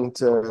trying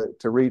to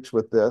reach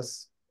with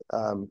this.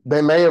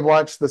 They may have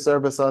watched the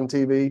service on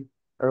TV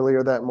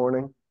earlier that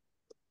morning.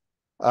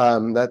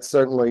 That's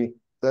certainly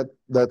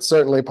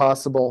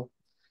possible.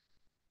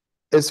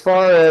 As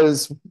far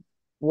as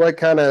what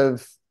kind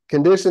of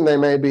condition they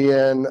may be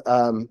in,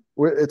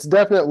 it's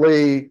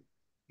definitely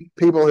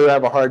people who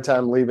have a hard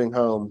time leaving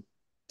home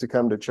to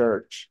come to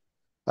church.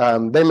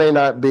 They may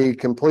not be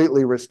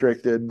completely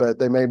restricted, but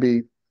they may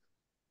be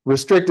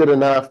restricted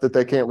enough that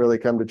they can't really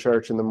come to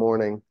church in the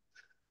morning.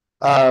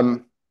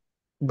 But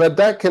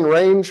that can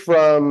range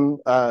from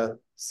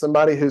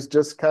somebody who's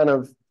just kind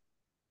of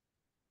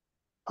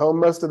home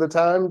most of the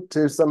time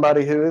to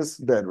somebody who is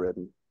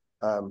bedridden.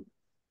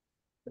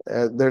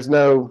 There's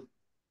no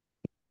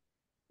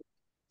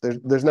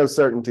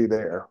certainty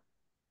there.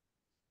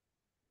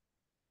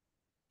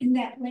 And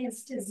that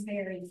list is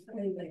very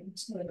fluid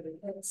too.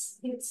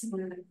 It's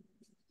not.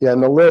 Yeah,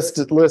 and the list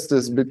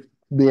is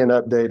being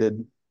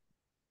updated,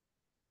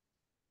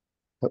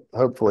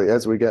 hopefully,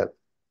 as we get.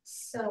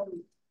 So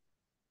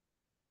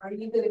are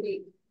you going to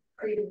be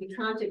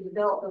trying to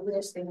develop a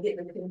list and get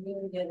the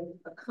communion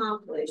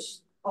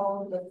accomplished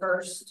on the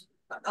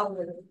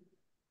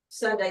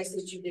Sundays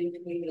that you do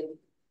communion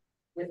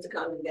with the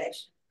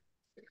congregation?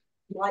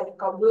 Like,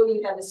 or will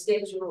you have a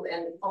schedule,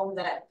 and on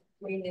that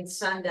communion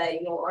Sunday,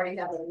 you'll already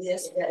have a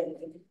list that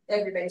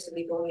everybody's going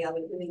to be going out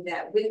and doing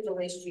that with the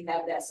list you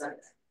have that Sunday?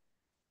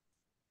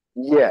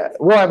 Yeah,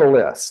 we'll have a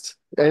list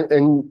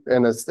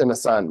and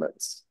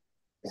assignments.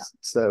 Yeah.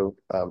 So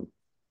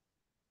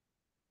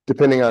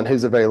depending on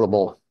who's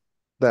available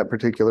that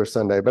particular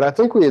Sunday. But I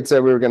think we had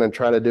said we were going to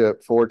try to do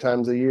it 4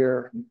 times a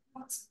year,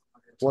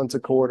 once a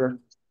quarter.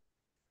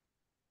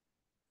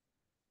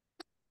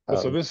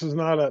 So this is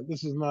not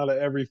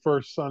a every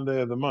first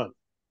Sunday of the month.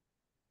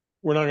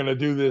 We're not going to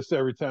do this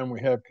every time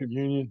we have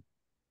communion.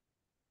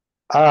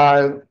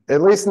 At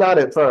least not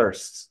at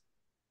first.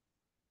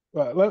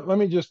 Let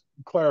me just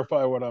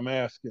clarify what I'm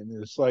asking.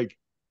 It's like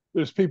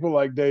there's people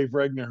like Dave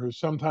Regner who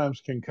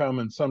sometimes can come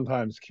and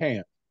sometimes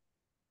can't.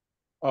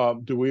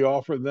 Do we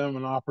offer them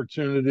an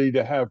opportunity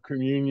to have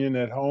communion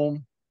at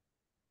home,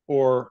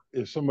 or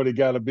is somebody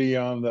got to be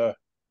on the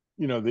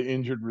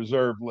injured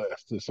reserve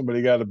list? Has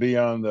somebody got to be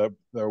on the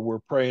we're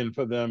praying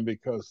for them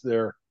because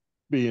they're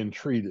being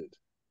treated?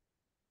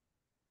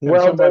 Can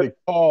somebody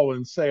call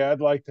and say,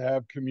 I'd like to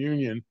have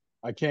communion.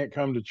 I can't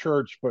come to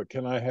church, but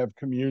can I have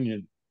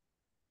communion?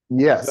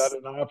 Yes. Is that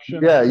an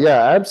option?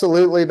 Yeah,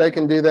 absolutely. They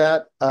can do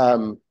that.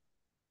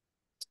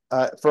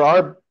 for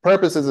our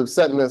purposes of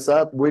setting this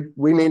up,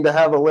 we need to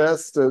have a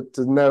list to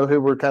know who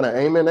we're kind of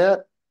aiming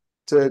at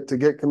to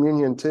get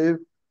communion to.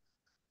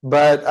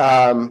 But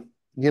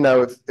you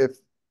know,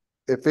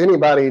 if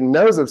anybody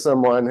knows of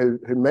someone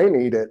who may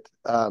need it,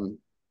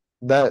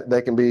 that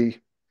they can be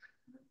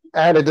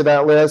added to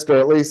that list, or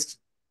at least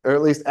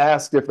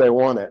asked if they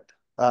want it.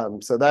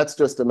 So that's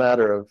just a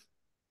matter of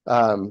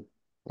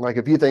like,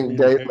 if you think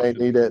Dave may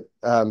need it,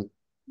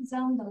 He's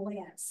on the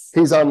list.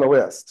 he's on the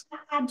list.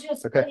 I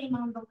just Okay. put him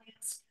on the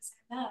list because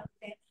I know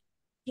that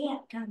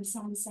Kent comes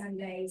on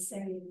Sundays,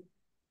 and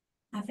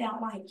I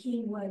felt like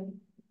he would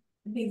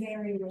be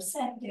very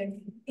receptive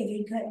if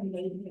he couldn't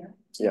be here.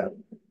 Yeah.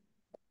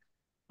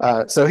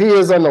 So he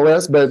is on the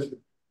list, but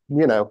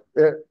you know,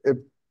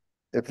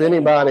 if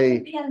anybody,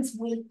 It depends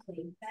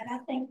weekly, but I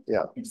think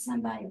if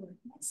somebody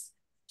requests.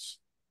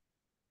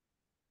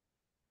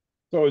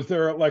 So is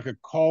there like a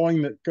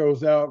calling that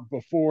goes out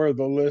before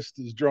the list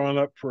is drawn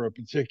up for a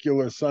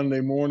particular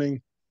Sunday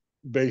morning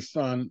based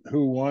on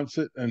who wants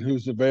it and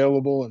who's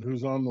available and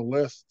who's on the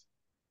list?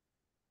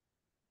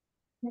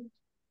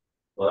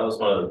 Well, that was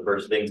one of the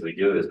first things we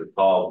do is we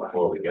call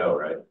before we go,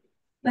 right?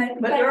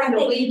 But during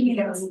the week, you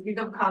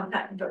don't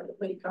contact them during the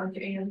week, aren't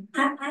you, Ann?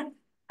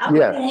 I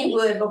would think you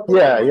would before.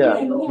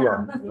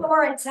 Yeah.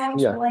 Before it's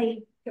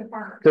actually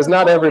confirmed. because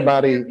not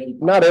everybody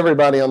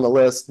on the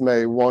list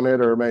may want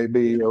it or may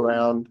be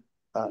around.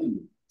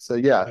 So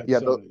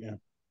the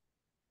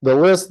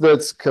list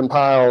that's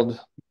compiled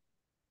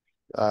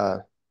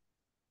by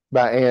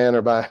Ann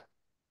or by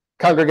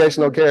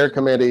Congregational Care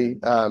Committee,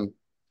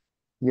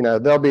 you know,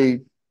 they'll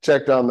be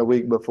checked on the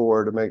week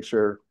before to make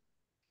sure,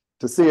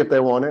 to see if they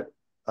want it,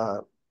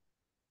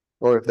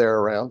 or if they're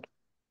around.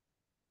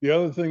 The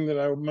other thing that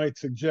I might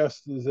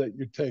suggest is that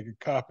you take a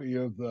copy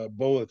of the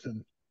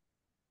bulletin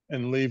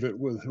and leave it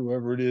with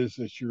whoever it is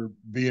that you're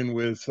being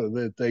with, so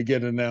that they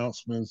get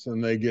announcements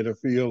and they get a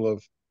feel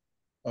of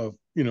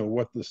you know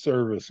what the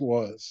service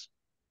was.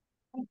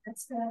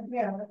 That's good.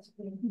 Yeah, that's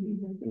good.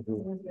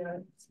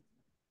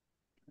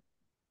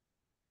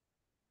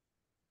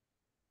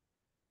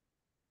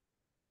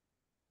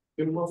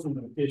 It wasn't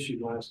an issue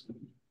last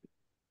time.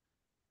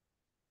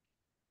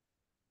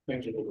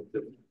 Thank you.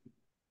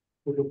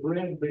 Will the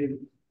brand be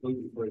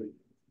gluten free?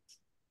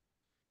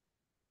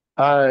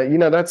 You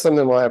know, that's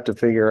something we'll have to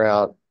figure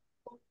out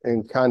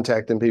in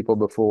contacting people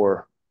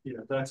before.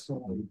 Yeah, that's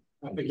something.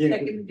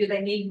 Again, do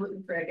they need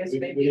gluten free? I guess We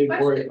maybe a didn't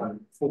worry question. about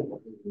it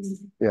before.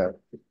 Yeah,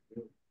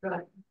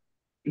 Right.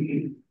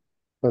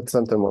 that's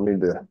something we'll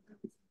need to.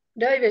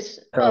 Davis,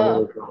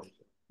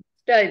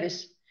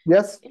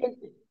 Yes.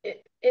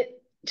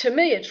 To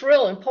me, it's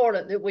real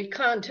important that we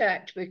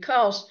contact,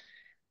 because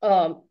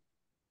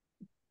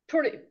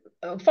pretty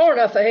far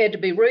enough ahead to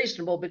be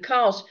reasonable,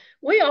 because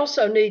we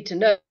also need to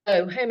know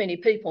how many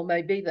people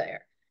may be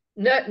there.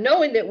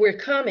 Knowing that we're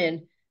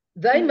coming,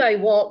 they may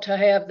want to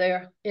have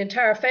their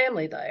entire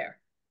family there.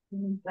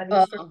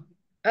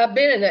 I've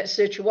been in that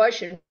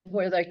situation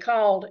where they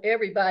called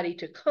everybody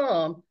to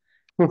come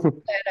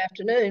that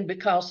afternoon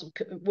because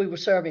we were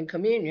serving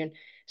communion.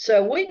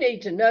 So we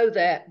need to know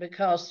that,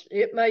 because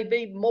it may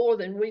be more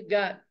than we've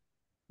got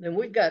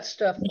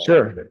stuff for.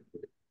 Sure.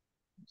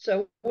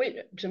 So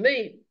to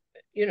me,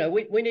 you know,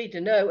 we need to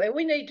know, and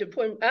we need to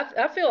put,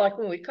 I feel like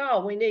when we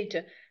call, we need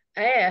to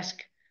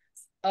ask,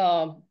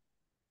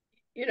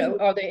 you know,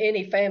 are there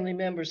any family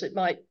members that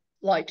might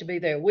like to be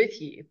there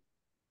with you?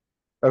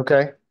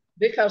 Okay.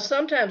 Because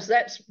sometimes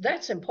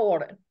that's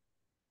important,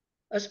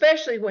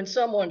 especially when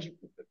someone's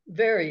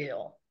very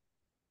ill.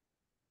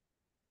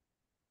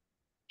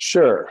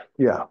 Sure.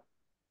 Yeah.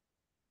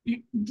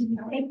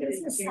 If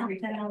this is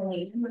something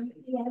we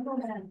might be able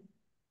to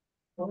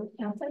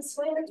help us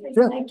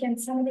with, making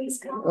some of these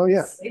calls. Oh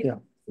yeah.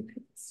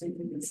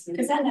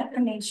 Because I know, I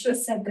mean,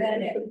 she's so good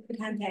at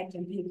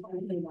contacting people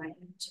anyway.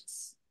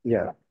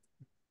 Yeah.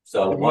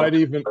 So It might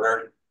even.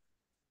 Go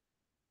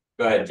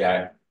ahead,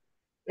 Jack.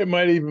 It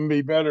might even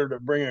be better to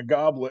bring a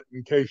goblet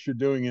in case you're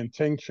doing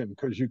intinction,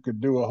 because you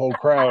could do a whole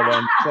crowd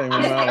on the same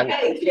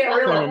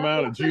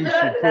amount of juice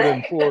you put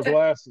in 4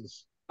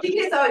 glasses.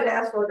 You can always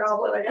ask for a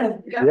goblet.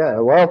 Yeah.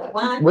 Well,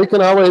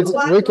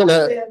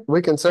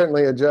 we can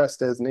certainly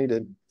adjust as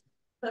needed.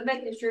 But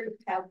making sure to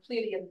have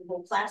plenty of the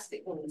little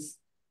plastic ones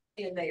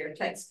in there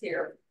takes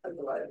care of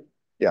the load.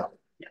 Yeah.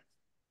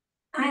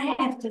 I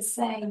have to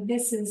say,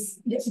 this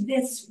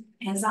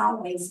has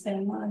always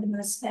been one of the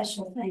most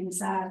special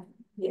things I've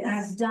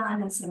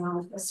done as an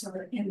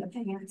officer in the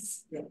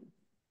past. Yeah.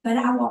 But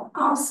I will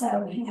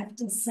also have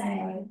to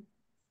say,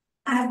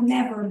 I've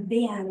never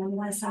been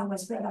unless I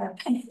was with our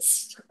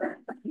pastor.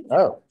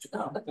 Oh.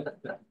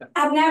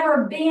 I've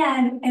never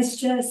been as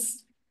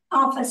just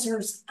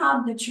officers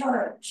of the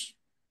church.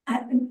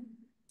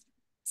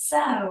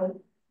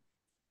 So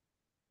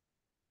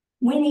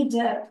we need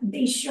to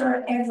be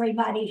sure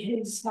everybody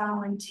who's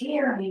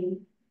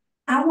volunteering,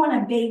 I want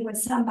to be with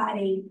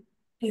somebody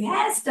who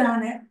has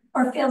done it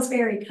or feels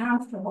very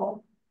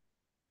comfortable.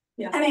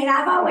 Yeah. I mean,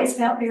 I've always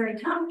felt very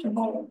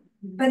comfortable,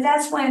 but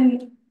that's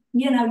when,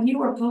 you know, you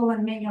were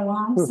pulling me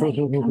along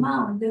saying, come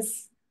on,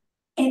 this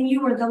and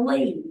you were the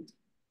lead,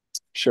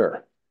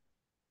 Sure.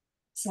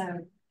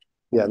 so,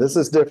 Yeah, this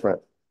is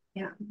different,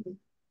 yeah.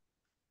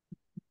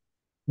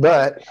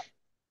 but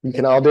you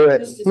can all do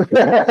it.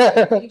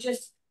 You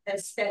just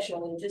as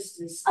special and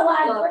just as Oh,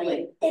 I lovely.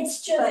 agree,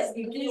 it's just But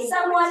you do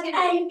somewhat always-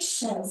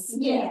 anxious,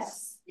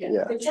 yes.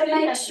 Yeah. But To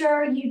make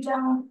sure you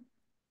don't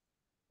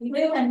you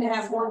do have to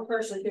have one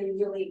person who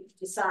really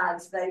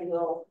decides they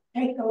will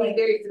take the be lead.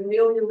 very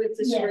familiar with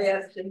the Yes.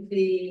 script and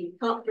be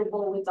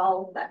comfortable with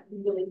all of that.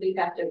 You really do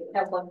have to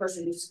have one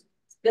person who's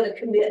gonna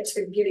commit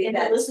to getting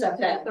that stuff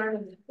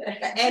down.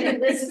 And it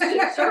listens to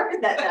the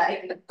sermon that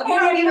day. And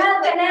if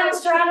nothing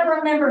else, try to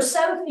remember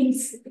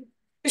Sophie's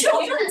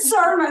children's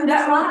sermon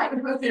that night.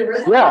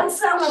 Yeah,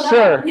 Some of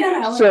sure, that, you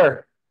know.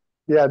 sure.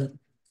 Yeah,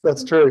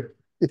 that's true.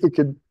 You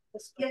could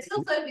Yeah,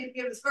 still Sophie to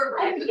give us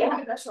her.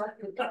 Yeah. That's right.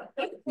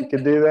 you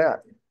could do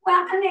that.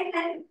 Well, I mean,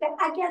 and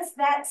I guess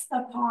that's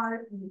the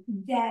part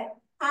that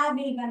I've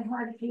even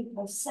heard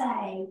people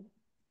say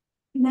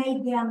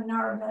made them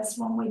nervous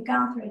when we've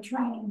gone through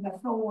training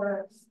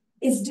before,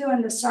 is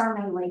doing the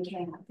sermon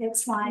recap.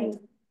 It's like,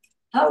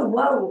 oh,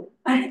 whoa,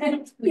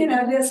 you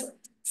know, this.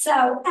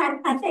 So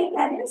I think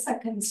that is a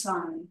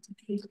concern to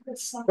people.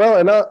 So, Well,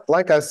 and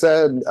like I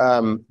said,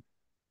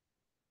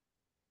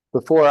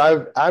 before,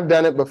 I've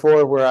done it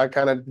before where I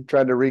kind of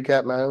tried to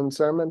recap my own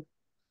sermon.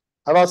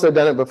 I've also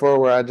done it before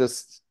where I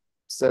just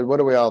said, what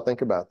do we all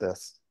think about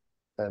this?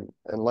 And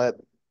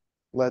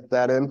let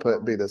that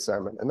input be the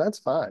sermon. And that's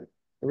fine.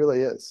 It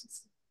really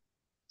is.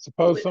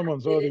 Suppose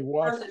someone's already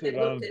watched it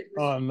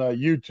on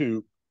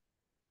YouTube.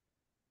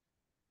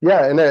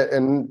 Yeah,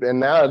 and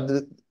now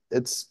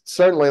it's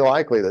certainly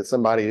likely that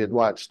somebody had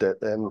watched it,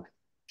 and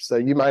so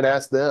you might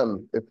ask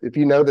them if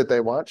you know that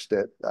they watched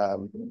it.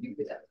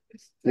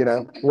 You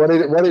know, what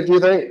did you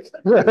think?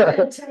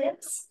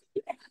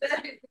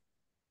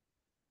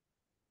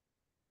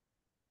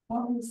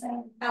 what was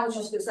that? I was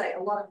just gonna say,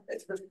 a lot of,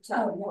 it's the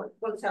time, one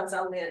of the times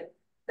I went,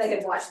 they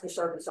had watched the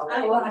service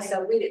already, Oh, right.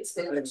 so we didn't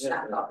spend much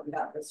time talking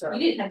about the service.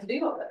 You didn't have to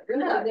do all that.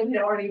 No, they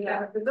had already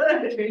got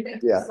it.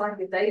 Yeah. It's like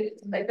if they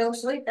fell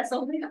asleep, that's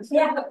on them.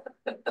 Yeah.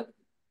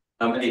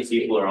 How many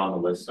people are on the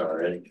list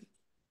already?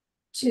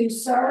 To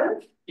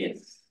serve?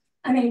 Yes.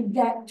 I mean,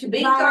 that To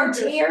be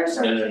volunteers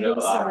or to No,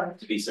 be served?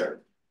 to be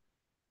served.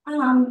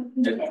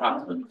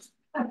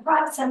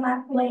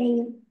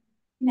 Approximately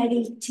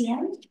maybe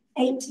 10,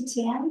 8 to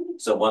 10.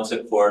 So once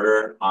a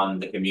quarter on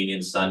the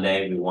communion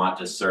Sunday, we want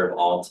to serve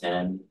all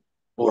 10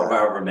 or Yeah.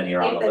 however many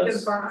are on If the they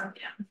list. confirm,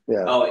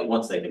 Yeah. Oh,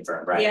 once they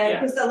confirm, right, yeah,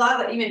 yeah. because a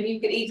lot of, you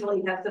could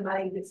easily have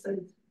somebody that says,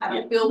 I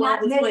Yeah. don't feel well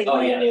Not this week,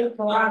 Oh, yeah, yeah.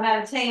 or I'm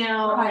out of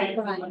town. Right,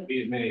 right.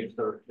 Be as many as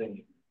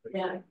 13.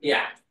 Yeah.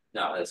 Yeah,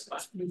 no, that's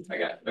fine. I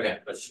got, okay,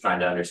 I was just trying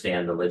to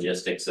understand the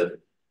logistics of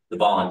the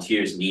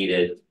volunteers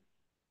needed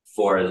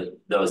for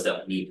those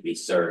that need to be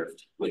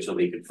served, which will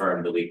be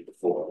confirmed the week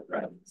before,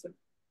 right? So,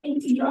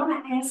 And you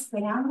want to ask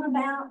them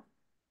about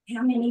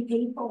how many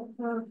people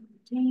per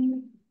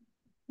team?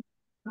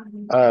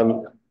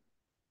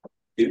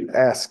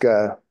 Ask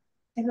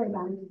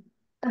Everybody.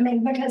 I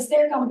mean, because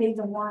they're gonna be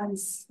the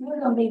ones, we're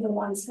gonna be the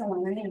ones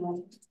filling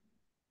anyway.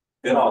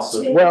 could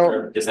also,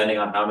 Well- depending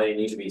on how many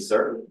need to be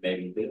served,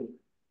 maybe two.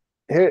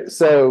 here,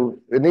 so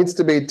it needs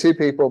to be 2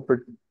 people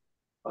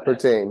per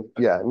team.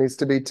 Yeah, it needs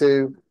to be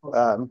 2.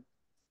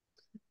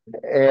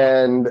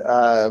 And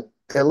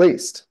at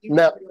least. You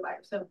Now, can do it by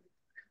yourself.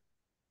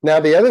 now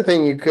the other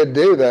thing you could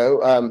do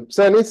though,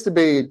 so it needs to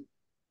be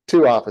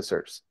 2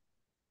 officers.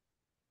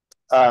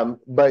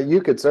 But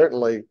you could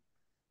certainly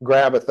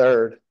grab a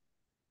third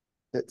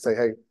and say,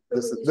 hey,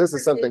 this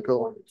is something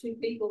cool. 2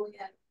 people in,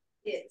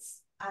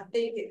 it's, I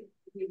think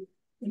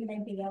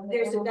Maybe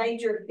there's a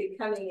danger of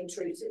becoming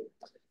intrusive.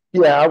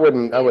 Yeah, I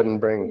wouldn't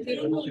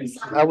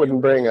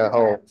bring a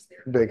whole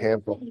big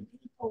handful.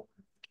 People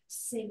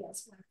see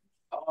us.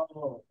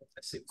 Oh,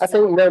 I see. I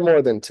think no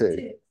more than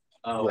 2.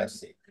 Oh, I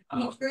see.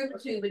 Each group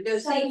of 2 would go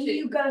So see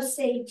you 2, go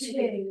see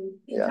 2,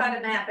 Yeah. try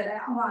to map it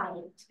out.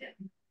 right?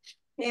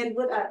 And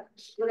would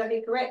I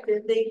be correct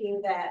in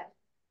thinking that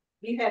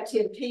you have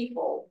 10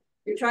 people,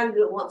 you're trying to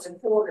do it once a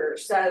quarter,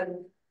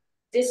 so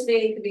this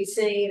meeting could be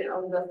seen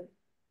on the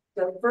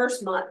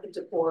first month of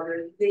the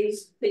quarter,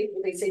 these people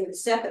could be seen the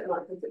second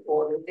month of the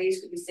quarter, these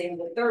could be seen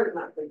the third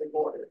month of the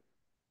quarter.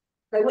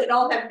 They wouldn't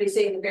all have to be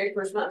seen the very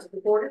first month of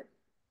the quarter,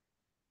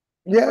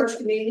 Yeah, first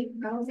committee.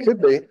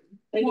 could be.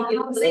 They would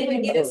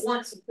get it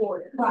once a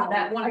quarter. Right.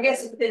 That one, I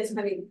guess it depends how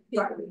many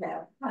people we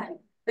have. Right.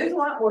 There's a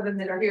lot more than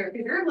that are here,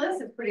 because your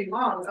list is pretty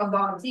long of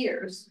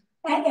volunteers.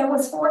 And it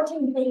was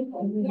 14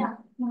 people, yeah.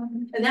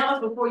 And that was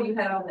before you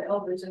had all the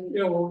elders and.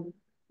 Yeah, well,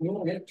 we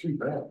don't get 2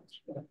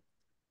 ballots.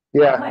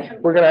 Yeah,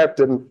 we're gonna have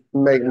to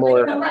make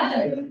more. More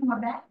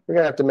We're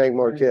gonna have to make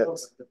more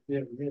kits.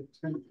 Yeah, we get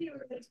 2.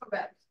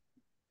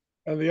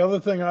 And the other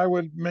thing I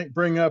would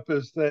bring up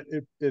is that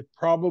it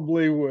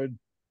probably would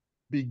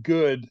be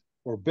good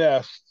or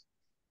best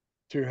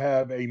to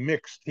have a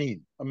mixed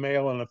team, a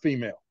male and a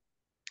female,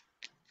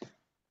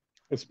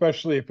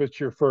 especially if it's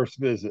your first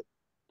visit.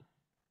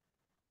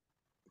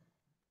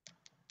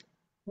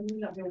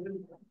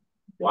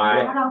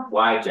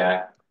 Why,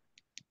 Jack?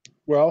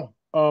 Well,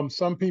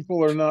 some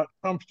people are not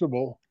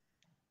comfortable,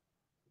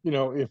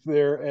 if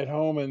they're at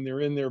home and they're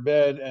in their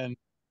bed and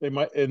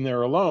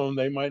they're alone,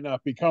 they might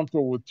not be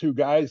comfortable with two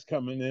guys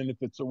coming in if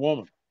it's a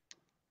woman.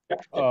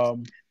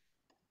 I'm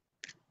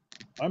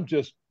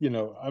just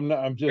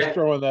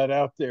throwing that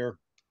out there.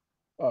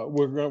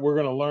 We're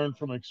going to learn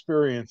from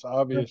experience,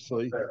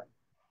 obviously.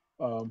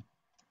 I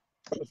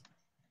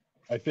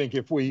think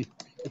if we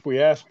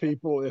ask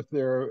people if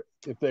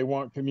they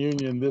want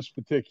communion this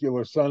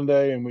particular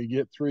Sunday and we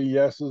get 3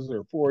 yeses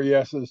or 4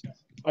 yeses,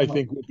 I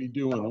think we'll be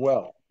doing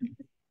well.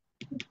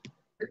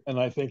 And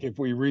I think if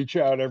we reach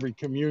out every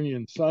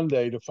communion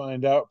Sunday to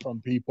find out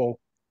from people,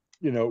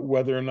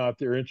 whether or not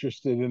they're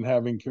interested in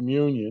having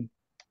communion,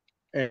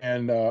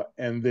 and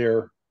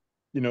they're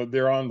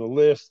on the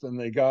list and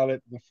they got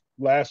it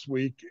last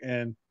week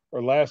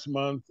or last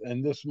month,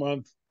 and this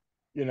month,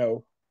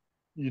 you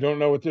don't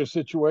know what their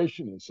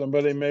situation is.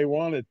 Somebody may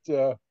want it,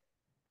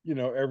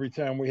 every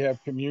time we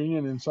have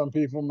communion, and some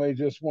people may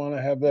just want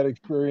to have that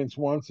experience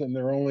once and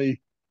they're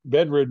only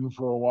bedridden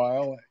for a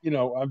while.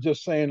 I'm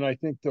just saying, I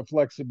think the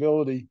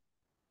flexibility.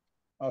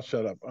 I'll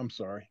shut up. I'm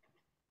sorry.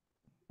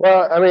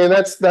 Well, I mean,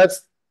 that's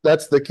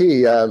the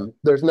key.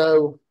 There's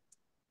no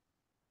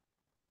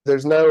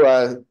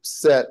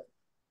set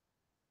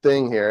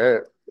thing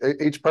here.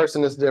 Each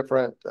person is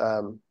different.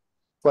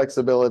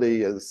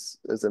 Flexibility is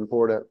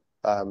important.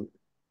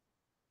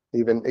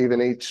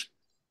 Even each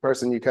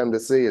person you come to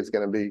see is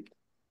going to be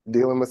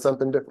dealing with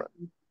something different.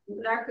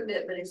 But our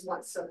commitment is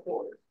one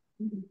support.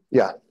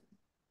 Yeah.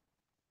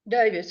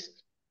 Davis,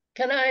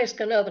 can I ask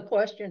another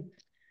question?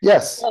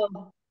 Yes.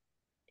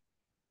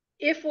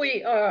 If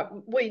we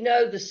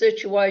know the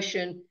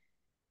situation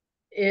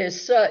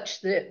is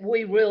such that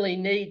we really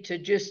need to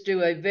just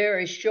do a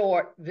very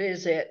short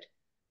visit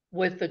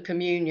with the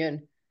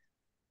communion,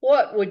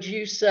 what would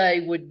you say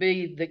would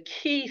be the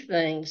key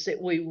things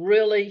that we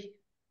really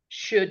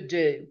should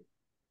do?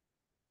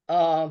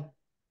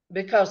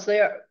 Because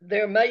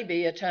there may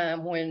be a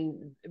time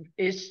when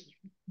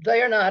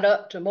they're not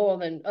up to more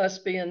than us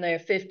being there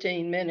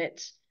 15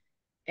 minutes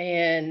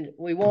and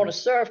we want to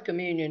serve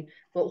communion,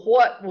 but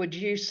what would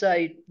you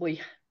say we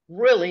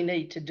really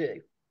need to do?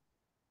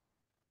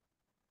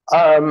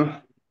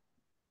 That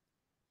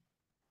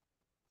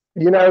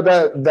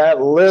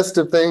list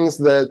of things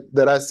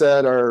that I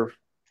said are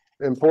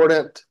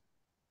important.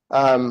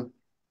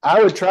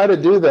 I would try to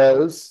do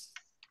those,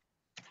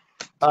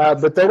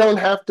 but they don't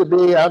have to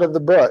be out of the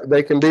book.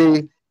 They can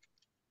be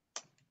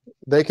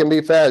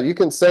fast. You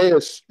can say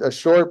a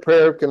short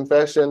prayer of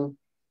confession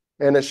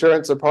and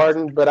assurance of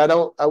pardon, but I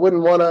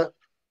wouldn't want to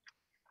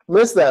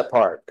miss that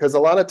part, because a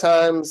lot of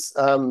times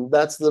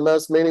that's the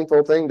most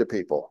meaningful thing to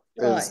people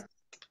is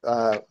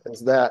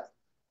that.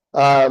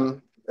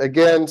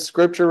 Again,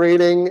 scripture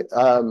reading,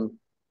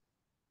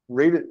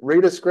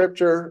 read a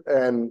scripture,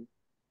 and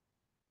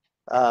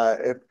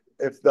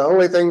if the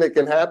only thing that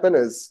can happen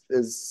is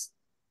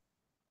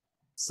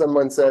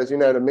someone says,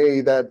 to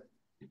me, that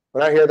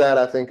when I hear that,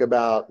 I think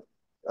about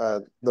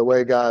the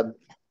way God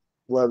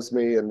loves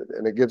me and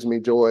it gives me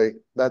joy.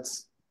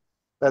 That's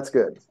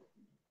good.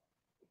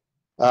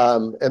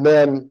 And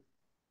then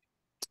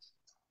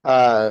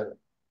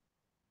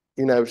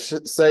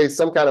say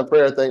some kind of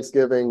prayer of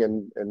thanksgiving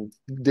and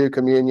do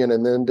communion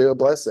and then do a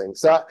blessing.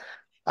 So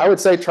I would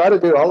say try to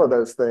do all of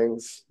those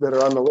things that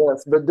are on the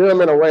list, but do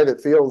them in a way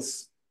that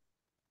feels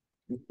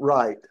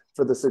right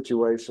for the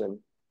situation.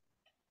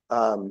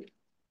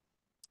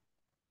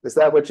 Is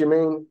that what you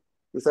mean?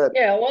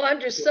 Yeah, well, I'm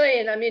just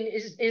saying, I mean,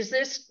 is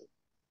this,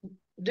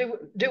 do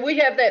we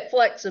have that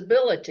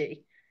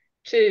flexibility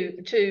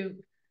to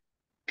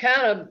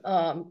kind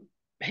of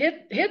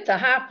hit the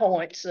high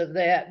points of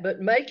that,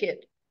 but make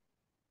it,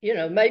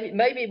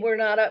 maybe we're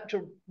not up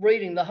to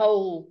reading the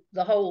whole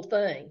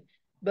thing,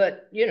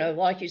 but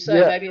like you say,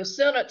 maybe a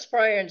sentence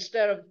prayer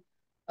instead of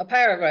a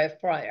paragraph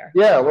prayer.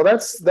 Yeah, well,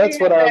 that's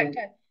what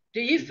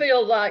do you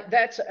feel like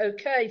that's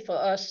okay for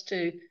us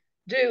to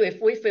do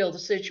if we feel the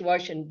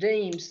situation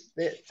deems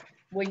that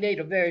we need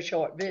a very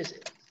short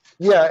visit?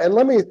 Yeah, and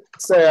let me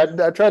say, I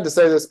tried to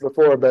say this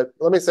before, but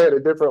let me say it a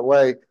different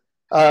way.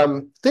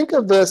 Think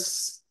of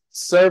this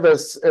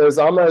service as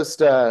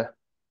almost a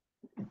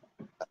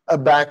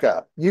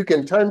backup. You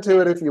can turn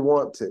to it if you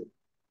want to,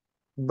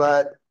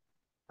 but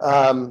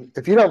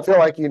if you don't feel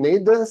like you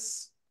need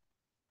this,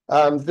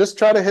 just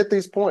try to hit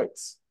these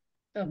points.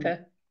 Okay.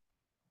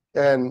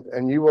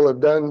 And you will have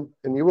done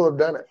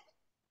it.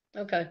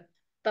 Okay.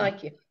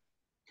 Thank you.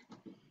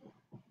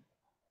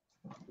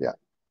 Yeah.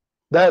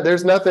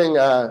 There's nothing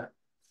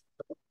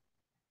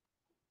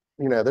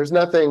there's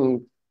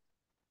nothing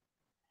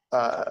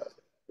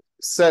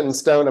set in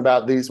stone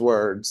about these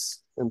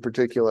words in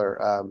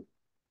particular.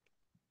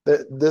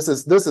 This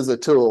is a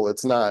tool.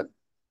 It's not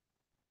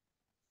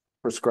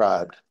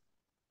prescribed.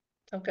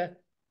 Okay.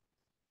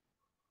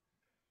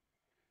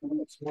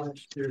 Was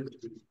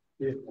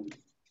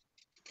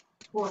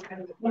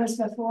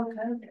before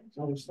COVID.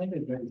 So I was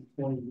thinking maybe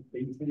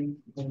 2018.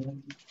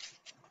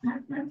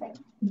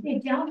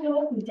 Did y'all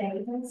do it with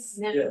Davis?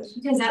 Yes.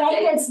 Because Not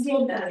Davis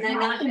did They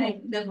not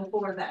the. the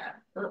before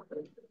that.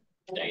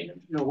 Dana.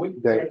 No, we.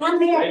 Dana. I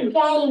meant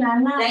Dana,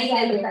 not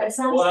Dana. Davis.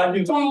 I Well, I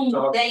said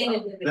do. Dana.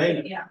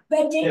 Dana. Yeah.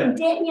 But Yeah.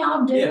 didn't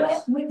y'all do it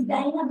Yes. with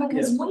Dana?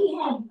 Because Yes. we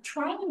had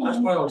training. That's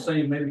why I was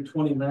saying maybe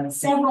 29.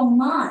 Several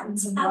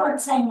months. I would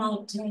say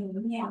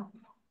 19, yeah.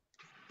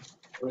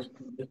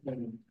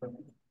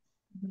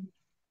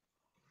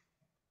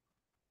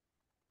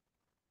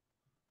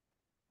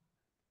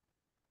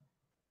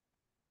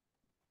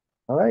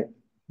 All right.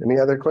 Any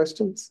other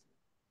questions?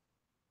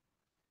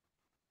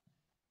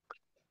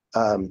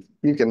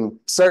 You can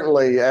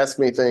certainly ask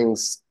me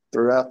things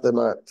throughout the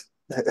month.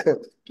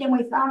 Can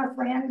we phone a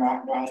friend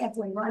that day if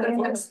we run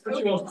into?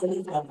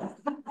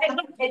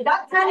 And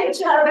Dr.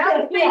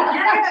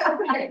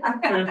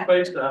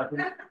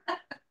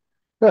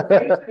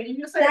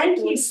 Thank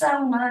you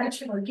so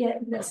much for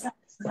getting this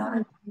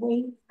done.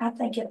 I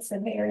think it's a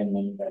very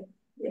needed,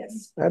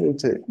 Yes. I do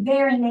too.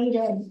 very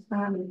needed,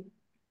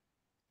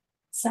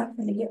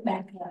 something to get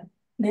back up.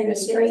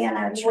 Ministry in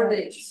our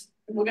church.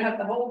 We're gonna have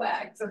the whole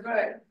bag, so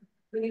good.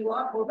 We need a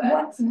lot more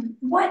What, bags.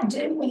 what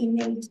do we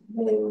need to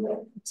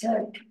do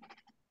to,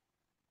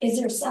 is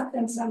there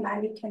something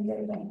somebody can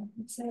do to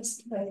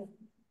assist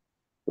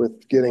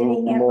With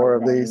getting more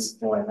of everything these.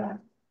 for the?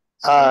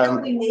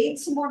 Don't we need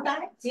some more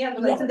bags? Yeah,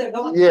 but they said they're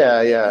going.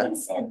 Yeah. They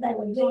said they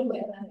would do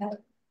it.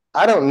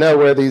 I don't know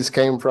where these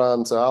came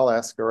from, so I'll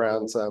ask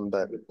around some,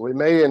 but we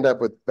may end up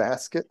with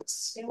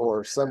baskets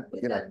or some,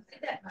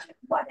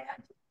 What?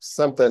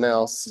 something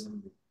else.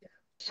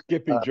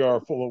 Skippy jar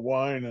full of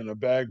wine and a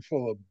bag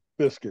full of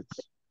biscuits.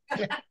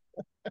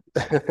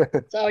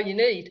 That's all you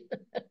need.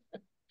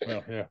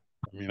 Well, yeah.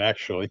 I mean,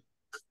 actually.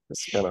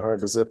 It's kind of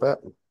hard to zip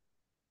up.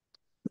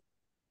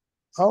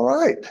 All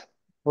right.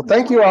 Well,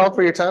 thank you all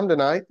for your time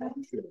tonight.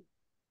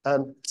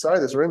 I'm sorry,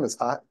 this room is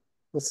hot.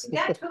 We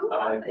got two,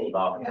 I think.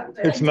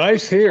 It's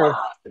nice here.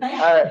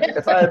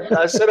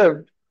 I should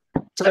have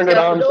turned it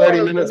on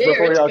 30 minutes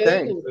before y'all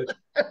came.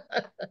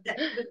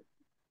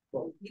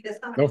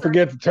 Don't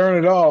forget to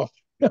turn it off.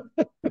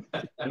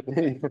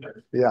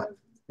 Yeah,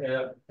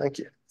 Yeah. thank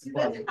you.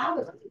 I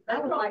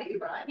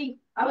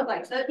would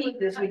like to keep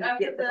this, we can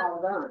get the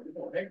all done.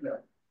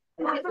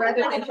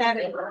 Rather than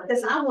having,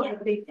 because I want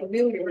to be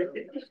familiar with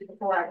it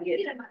before I get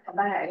a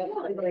bag.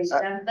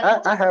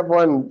 I have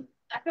one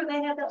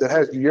that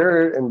has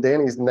your and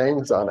Danny's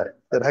names on it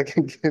that I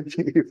can give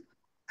you.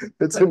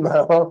 It's in my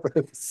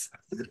office.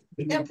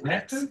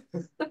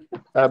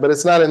 But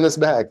it's not in this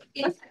bag.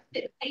 Could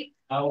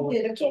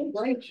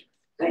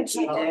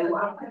you do?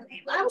 I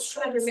was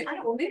trying to remember, I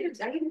don't remember.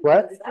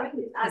 What? I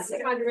was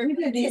trying to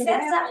remember. Is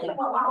that something?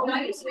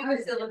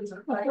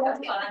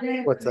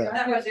 What's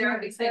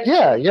that?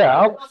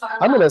 Yeah.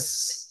 I'm gonna.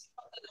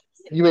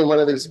 You mean one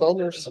of these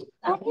folders? It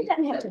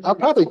doesn't have to be. I'll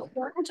probably.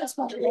 I just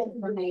want the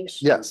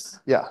information. Yes.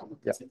 Yeah.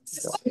 You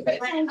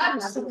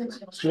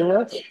know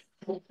what?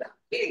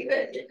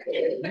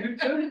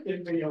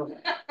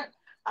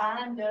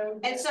 I know.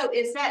 And so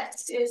is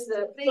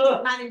the thing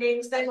behind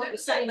names, they want the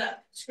same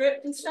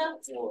script and stuff?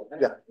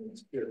 Yeah.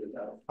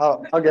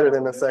 I'll get it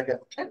in a second.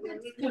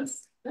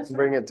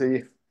 Bring it to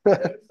you.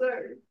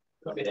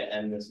 Want me to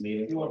end this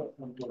meeting?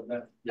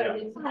 Yeah. Yeah,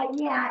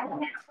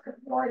 and that's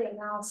recording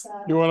also.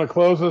 You want to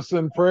close us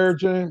in prayer,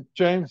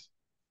 James?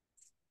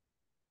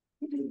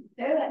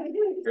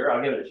 Sure,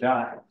 I'll give it a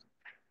shot.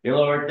 Dear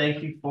Lord,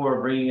 thank you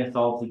for bringing us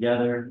all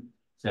together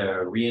to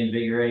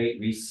reinvigorate,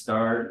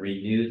 restart,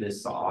 renew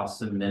this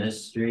awesome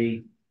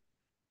ministry.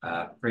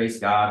 Praise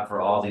God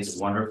for all these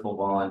wonderful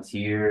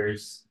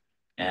volunteers,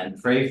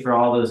 and pray for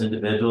all those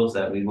individuals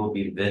that we will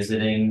be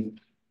visiting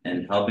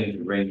and helping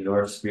to bring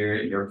your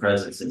spirit and your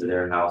presence into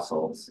their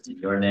households. In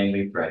your name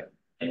we pray.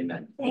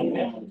 Amen.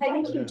 Amen.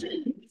 Thank you.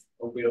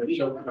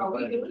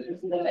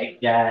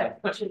 Yeah,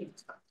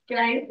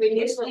 Okay, we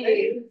need to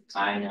do.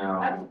 I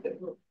know.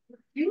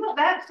 You know,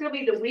 that's gonna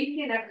be the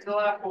weekend after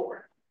July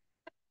 4th.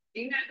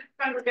 You know,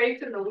 the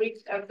congregation the week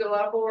of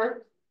July 4th,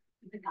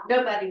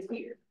 nobody's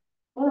here.